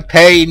 I'm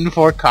paying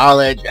for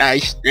college. I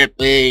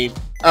stripping.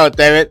 Oh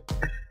damn it.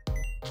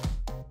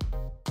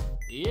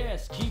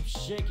 Yes, keep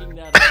shaking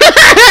that.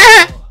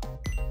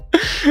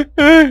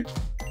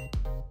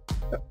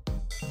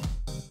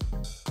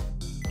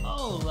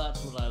 Oh,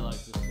 that's what I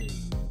like to see.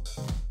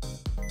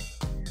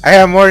 I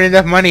have more than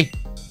enough money.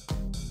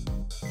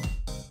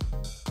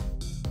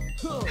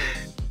 Oh,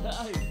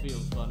 I feel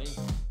funny.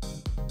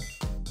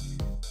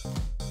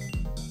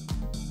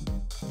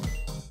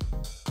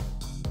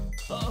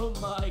 Oh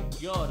my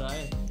god,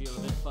 I feel a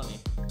bit funny.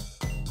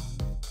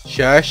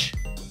 Shush.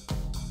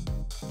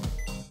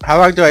 How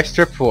long do I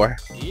strip for?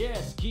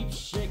 Yes, keep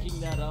shaking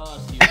that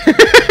ass, you.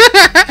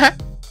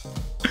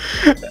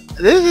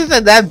 This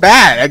isn't that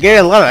bad. I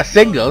get a lot of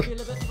singles. I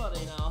feel a bit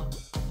funny now.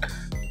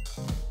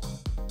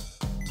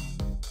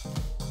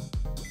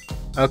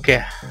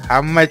 Okay,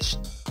 how much?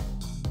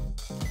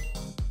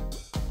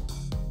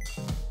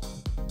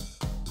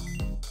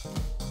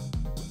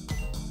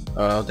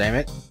 Oh damn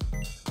it.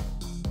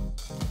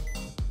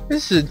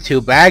 This isn't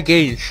too bad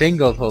getting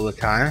singles all the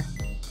time.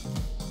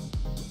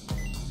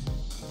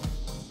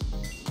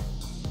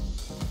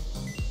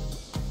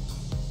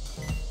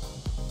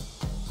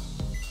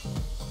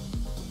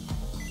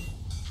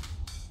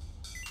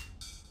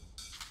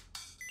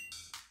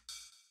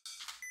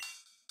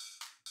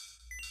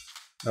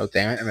 Oh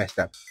damn it, I messed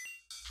up.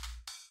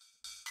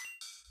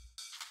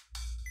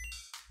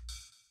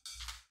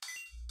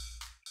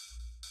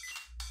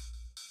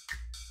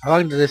 How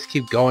long does this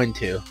keep going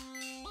to?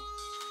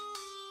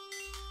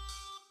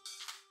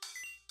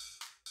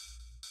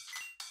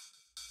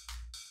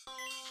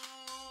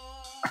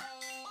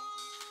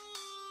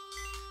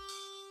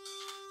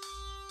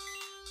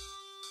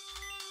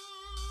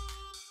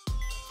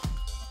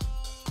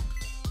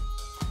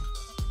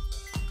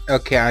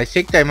 Okay, I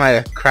think I might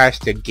have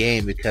crashed the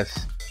game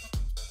because...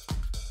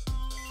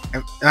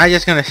 Am I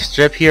just gonna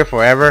strip here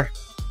forever?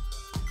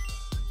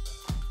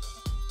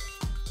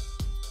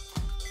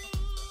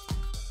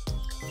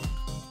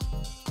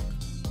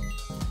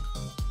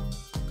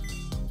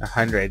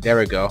 $100, there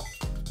we go.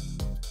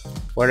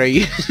 What are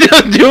you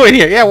still doing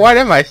here? Yeah, what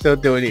am I still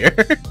doing here?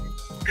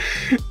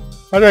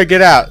 How do I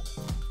get out?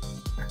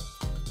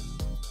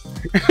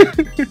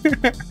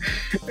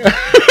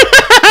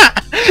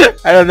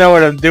 I don't know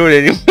what I'm doing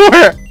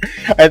anymore.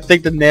 I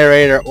think the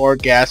narrator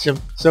orgasm.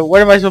 So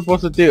what am I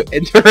supposed to do?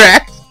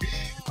 Interact?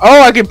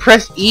 Oh, I can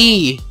press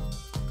E.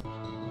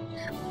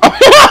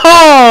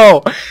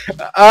 Oh! Oh!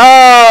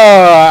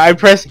 I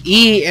press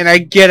E and I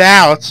get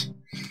out.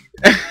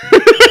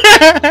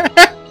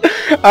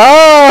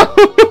 Oh!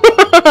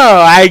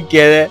 I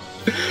get it.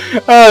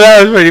 Oh,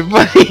 that was pretty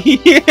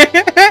funny.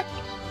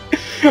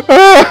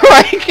 Oh,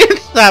 I can't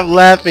stop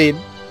laughing.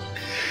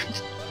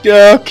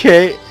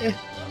 Okay.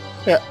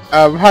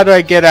 How do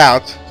I get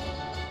out?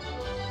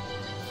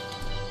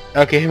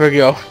 Okay, here we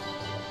go.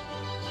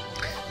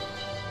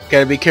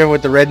 Gotta be careful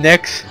with the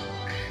rednecks.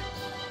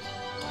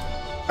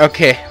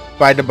 Okay,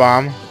 buy the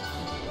bomb.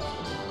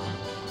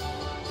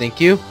 Thank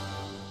you.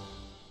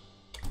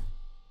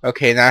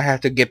 Okay, now I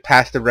have to get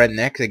past the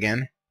rednecks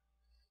again.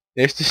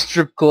 There's the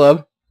strip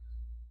club.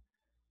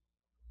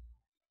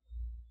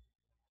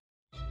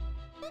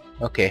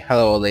 Okay,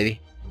 hello old lady.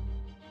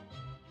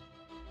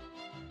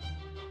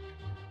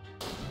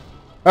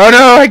 Oh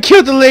no, I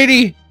killed the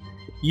lady!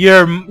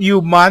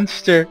 You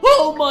monster.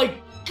 Oh my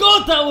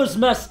god, that was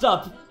messed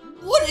up!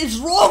 What is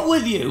wrong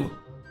with you?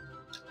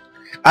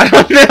 I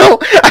don't know,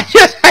 I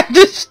just had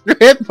to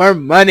strip for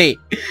money.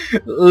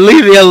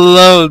 Leave me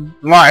alone.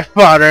 My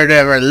father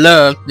never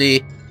loved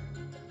me.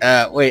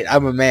 Wait,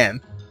 I'm a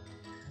man.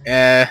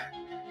 Does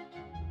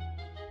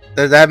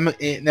that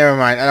never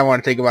mind, I don't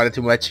want to think about it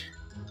too much.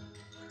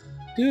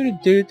 Do.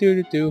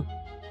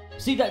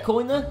 See that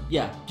coin there?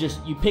 Yeah,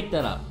 just you pick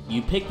that up.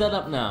 You pick that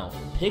up now.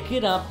 Pick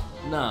it up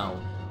now.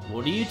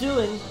 What are you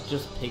doing?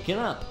 Just pick it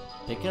up.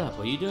 Pick it up.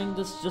 What are you doing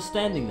just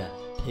standing there?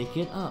 Pick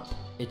it up.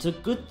 It's a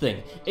good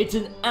thing. It's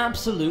an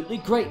absolutely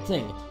great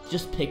thing.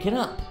 Just pick it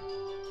up.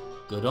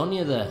 Good on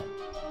you there.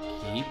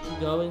 Keep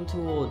going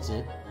towards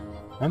it.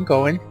 I'm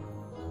going.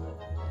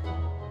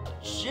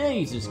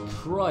 Jesus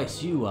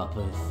Christ, you are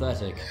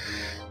pathetic.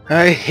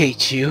 I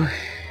hate you.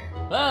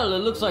 Well, it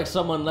looks like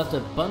someone left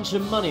a bunch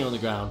of money on the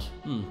ground.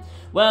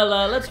 Well,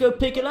 let's go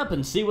pick it up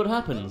and see what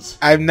happens.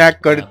 I'm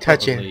not going to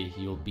touch Probably it.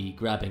 You'll be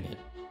grabbing it.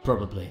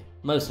 Probably.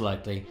 Most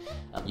likely.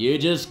 You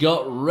just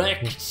got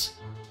wrecked.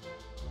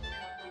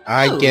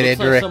 I get it, looks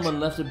like Rick. someone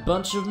left a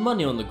bunch of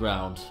money on the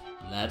ground.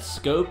 Let's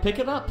go pick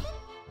it up.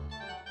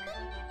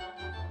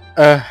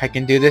 I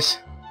can do this.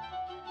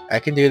 I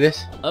can do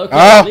this.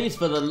 Okay, please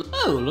for the...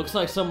 Oh, looks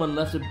like someone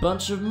left a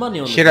bunch of money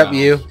on the ground. Shut up,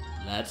 you.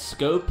 Let's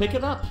go pick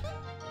it up.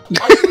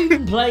 Are you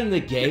even playing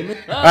the game?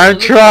 I'm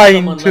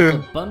trying like to.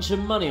 Left a bunch of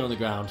money on the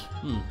ground.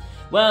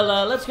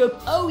 Well, let's go.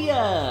 Oh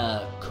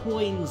yeah,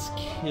 coins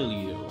kill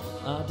you.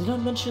 Did I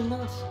mention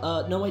that?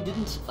 No, I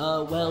didn't.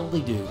 Well, they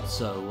do.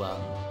 So,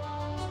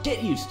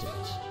 get used to it.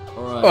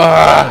 All right.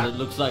 Well, it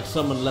looks like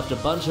someone left a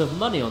bunch of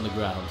money on the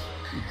ground.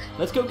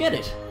 Let's go get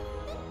it.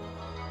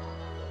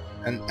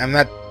 I'm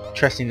not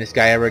trusting this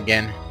guy ever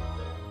again.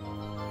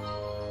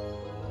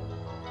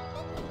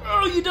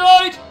 Oh, you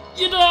died!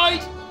 You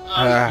died!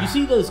 You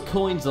see those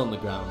coins on the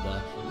ground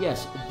there?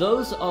 Yes,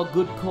 those are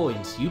good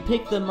coins. You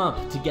pick them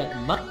up to get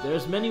money.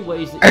 There's many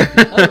ways that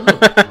you can... Oh,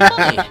 look,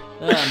 money!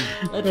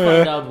 Let's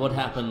find out what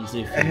happens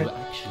if you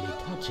actually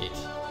touch it.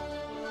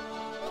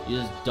 You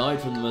just died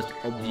from the most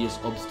obvious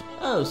obstacle.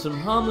 Oh, some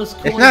harmless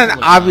coins. It's not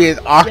an obvious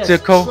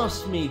obstacle. Yes,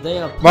 trust me, they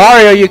are...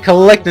 Mario, you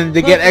collect them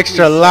to get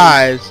extra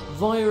lives.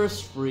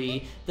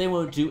 Virus-free. They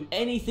won't do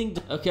anything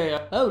to... Okay,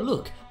 oh,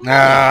 look.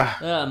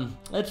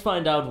 Let's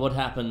find out what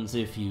happens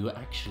if you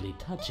actually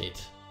touch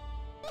it.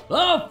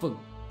 Oh, for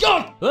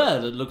God!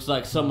 Well, it looks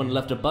like someone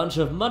left a bunch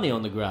of money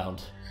on the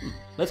ground.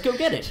 Let's go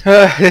get it.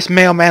 This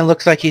mailman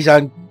looks like he's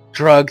on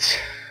drugs.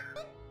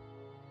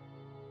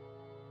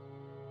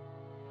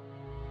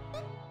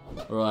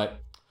 Alright.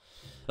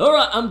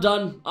 Alright, I'm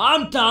done.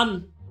 I'm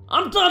done.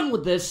 I'm done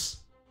with this.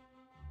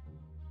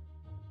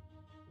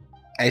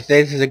 I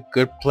think this is a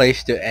good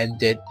place to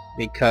end it,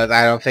 because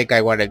I don't think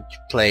I want to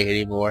play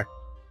anymore.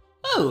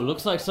 Oh,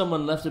 looks like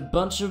someone left a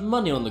bunch of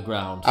money on the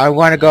ground. I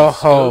want to go Let's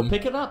home. Go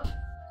pick it up.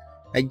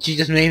 Like, she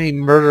just made me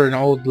murder an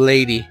old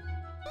lady.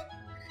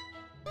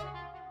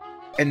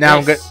 And now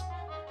I'm This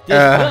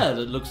well,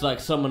 it looks like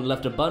someone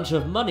left a bunch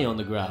of money on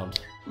the ground.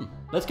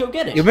 Let's go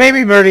get it. You made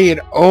me murder an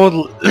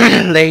old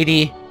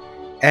lady,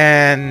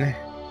 and...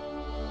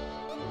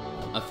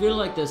 I feel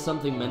like there's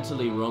something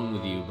mentally wrong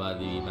with you by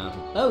the amount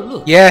of... Oh,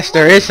 look. Yes,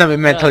 there is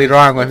something mentally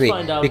wrong with me,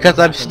 because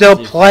I'm still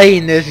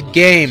playing this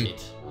game.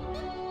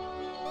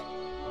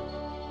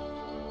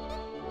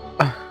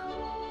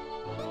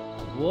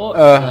 What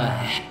the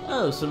heck?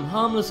 Oh, some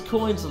harmless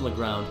coins on the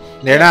ground.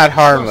 They're not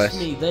harmless.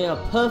 Trust me, they are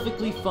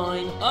perfectly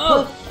fine.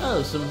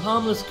 Oh, some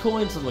harmless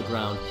coins on the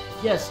ground.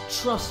 Yes,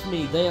 trust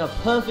me, they are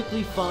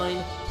perfectly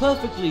fine,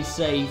 perfectly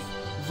safe,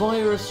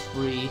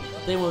 virus-free.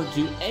 They won't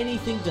do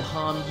anything to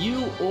harm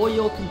you or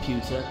your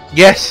computer.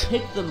 Yes.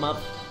 Pick them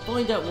up,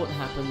 find out what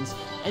happens,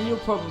 and you'll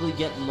probably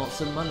get lots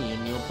of money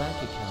in your bank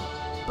account.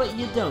 But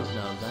you don't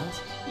know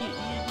that.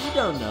 You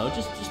don't know.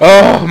 Just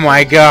oh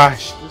my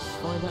gosh. Just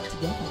find out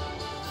together.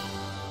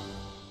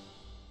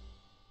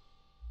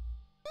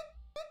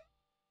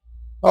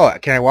 Oh,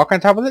 can I walk on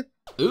top of it?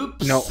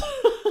 Oops. No.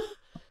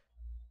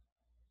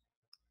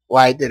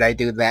 Why did I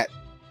do that?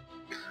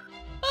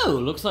 Oh,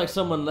 looks like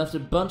someone left a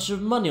bunch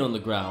of money on the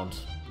ground.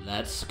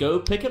 Let's go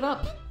pick it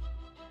up.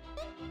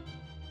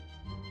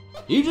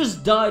 You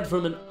just died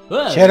from an...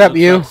 Well, shut up,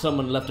 you. Like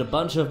someone left a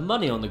bunch of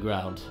money on the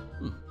ground.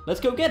 Let's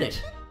go get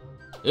it.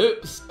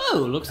 Oops.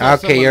 Oh, looks like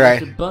someone you're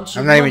left right. a bunch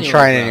I'm of not money even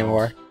trying on the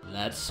ground. anymore.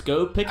 Let's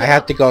go pick it up. I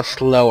have to go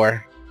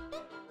slower.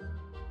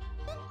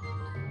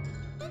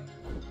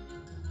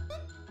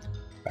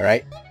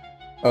 Alright.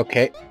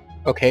 Okay.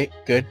 Okay,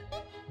 good.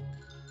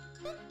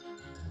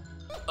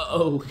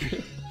 Oh.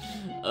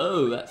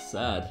 Oh, that's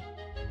sad.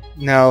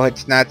 No,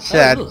 it's not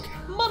sad. Oh, look,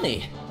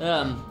 money.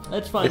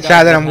 Let's find out. It's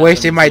sad that I'm what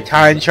wasting my happens if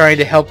time you- trying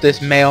to help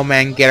this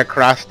mailman get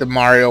across the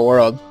Mario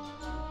world.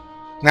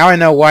 Now I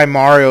know why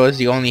Mario is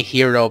the only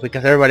hero,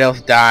 because everybody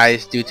else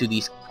dies due to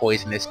these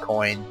poisonous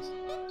coins.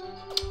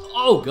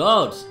 Oh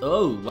god!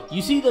 Oh,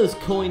 you see those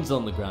coins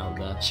on the ground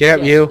there? Shut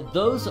up, you.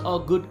 Those are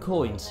good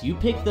coins. You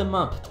pick them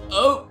up.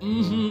 Oh,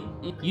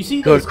 You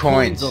see Good those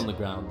coins. on the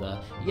ground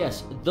there?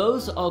 Yes,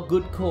 those are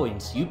good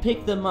coins. You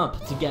pick them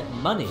up to get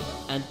money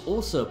and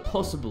also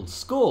possible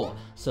score.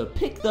 So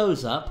pick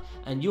those up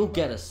and you'll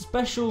get a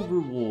special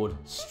reward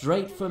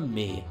straight from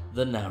me,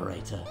 the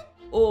narrator.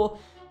 Or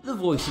the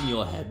voice in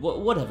your head,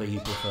 whatever you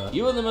prefer.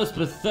 You are the most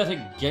pathetic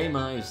gamer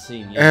I've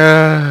seen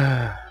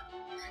yet.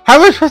 How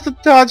am I supposed to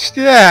dodge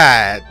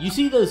that? You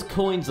see those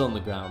coins on the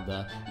ground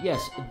there?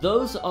 Yes,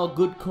 those are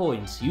good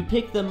coins. You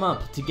pick them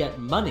up to get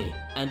money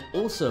and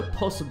also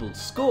possible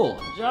score.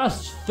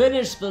 Just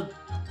finish the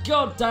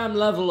goddamn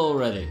level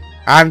already.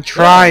 I'm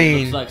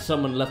trying. Looks like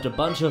someone left a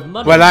bunch of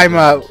money. But I'm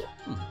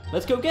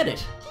Let's go get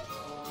it.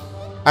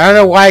 I don't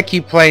know why I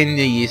keep playing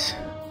these.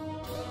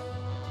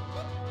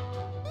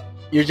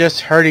 You're just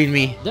hurting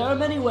me. There are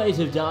many ways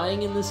of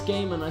dying in this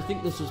game, and I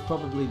think this was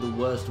probably the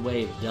worst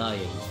way of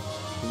dying.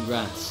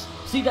 Congrats.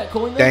 See that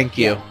coin there? Thank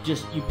you. Yeah,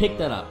 you pick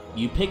that up.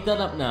 You pick that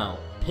up now.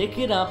 Pick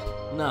it up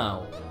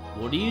now.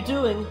 What are you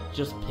doing?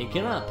 Just pick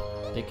it up.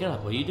 Pick it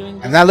up. What are you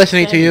doing? I'm not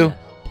listening to you.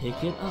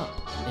 Pick it up.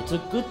 It's a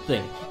good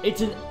thing.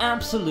 It's an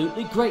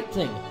absolutely great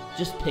thing.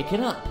 Just pick it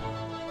up.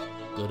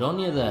 Good on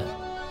you there.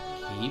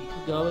 Keep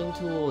going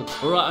towards...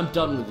 Alright, I'm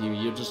done with you.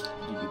 You're just...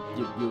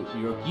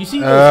 You see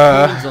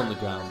those coins on the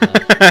ground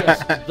there?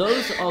 Yes,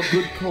 those are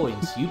good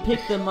coins. You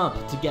pick them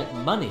up to get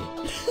money.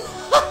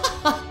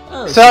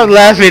 Oh, stop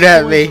laughing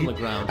at me.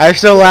 I'm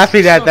still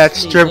laughing at that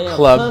strip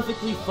club.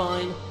 Perfectly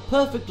fine,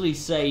 perfectly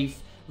safe.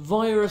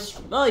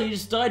 Virus. Oh, you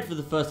just died for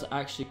the first.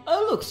 Actually.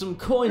 Oh, look, some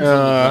coins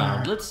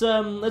on the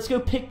ground. Let's go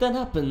pick that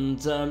up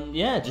and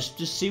yeah,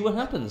 just see what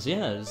happens.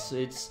 Yeah,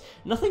 it's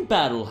nothing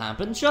bad will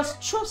happen.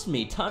 Just trust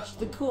me. Touch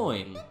the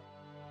coin.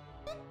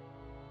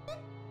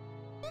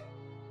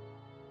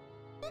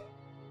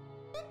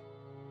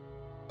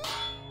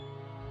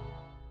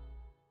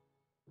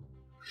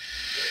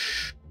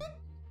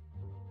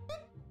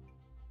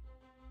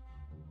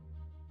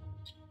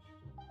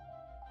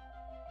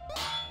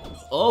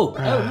 Oh,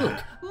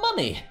 look,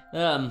 money.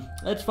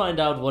 Let's find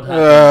out what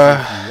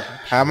happens.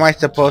 How am I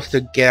supposed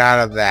to get out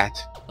of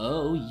that?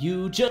 Oh,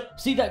 you just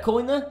see that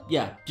coin there?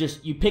 Yeah,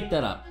 you pick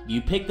that up.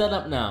 You pick that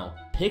up now.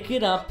 Pick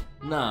it up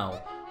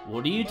now.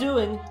 What are you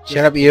doing?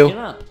 Shut up, you. Pick it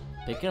up.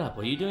 Pick it up.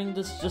 What are you doing?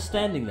 Just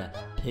standing there.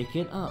 Pick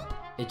it up.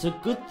 It's a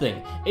good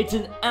thing. It's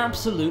an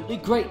absolutely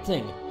great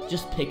thing.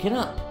 Just pick it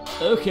up.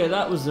 Okay,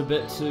 that was a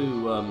bit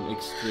too,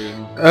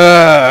 extreme.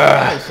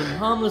 Oh, some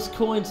harmless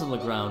coins on the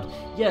ground.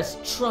 Yes,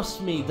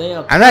 trust me, they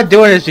are... I'm not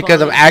doing this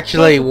because I'm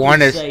actually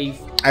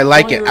I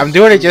like it. I'm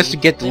doing it just to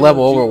get the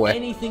level over with.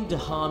 Anything to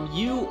harm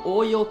you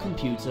or your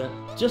computer,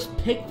 just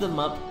pick them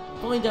up,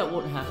 find out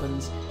what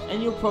happens,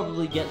 and you'll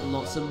probably get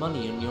lots of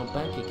money in your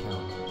bank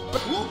account.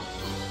 But...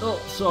 Oh,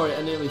 sorry,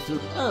 I nearly threw...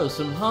 Oh,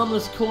 some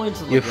harmless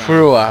coins on the ground. You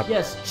threw up.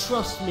 Yes,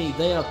 trust me,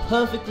 they are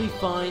perfectly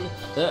fine.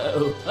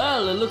 Uh-oh.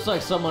 Well, it looks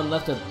like someone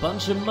left a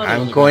bunch of money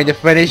I'm going to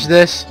finish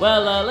this.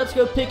 Well, let's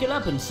go pick it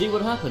up and see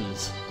what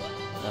happens.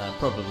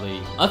 Probably.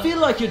 I feel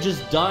like you're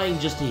just dying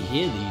just to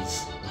hear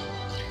these.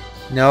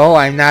 No,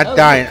 I'm not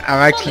dying.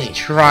 I'm actually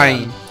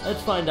trying.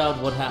 Let's find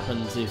out what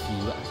happens if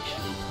you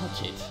actually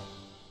touch it.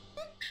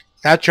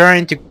 Stop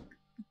trying to...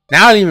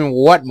 Not even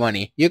what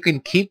money. You can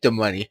keep the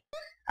money.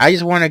 I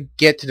just want to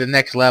get to the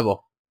next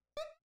level.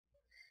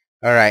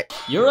 Alright.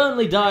 You're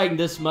only dying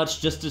this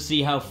much just to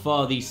see how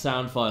far these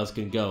sound files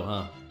can go,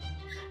 huh?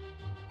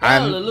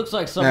 Well, it looks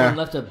like someone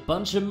left a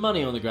bunch of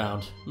money on the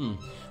ground.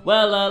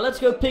 Well, let's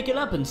go pick it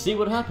up and see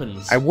what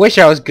happens. I wish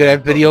I was good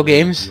at video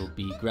games. You'll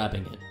be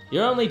grabbing it.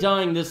 You're only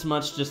dying this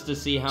much just to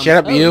see how...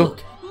 Shut up, you.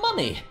 Look,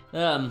 money!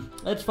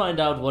 Let's find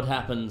out what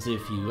happens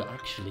if you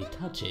actually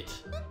touch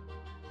it.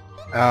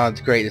 Oh,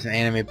 it's great. It's an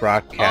anime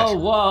broadcast. Oh,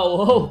 wow.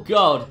 Oh,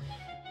 God.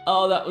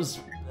 Oh, that was...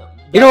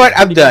 You know what?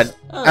 I'm done.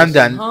 I'm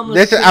done.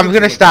 I'm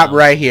gonna stop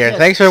right here. Yes,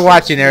 thanks for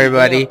watching,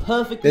 everybody.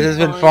 This has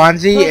been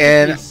Fonzie,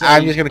 and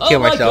I'm just gonna kill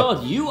myself. Oh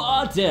my God, you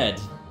are dead.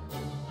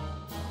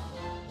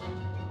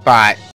 Bye.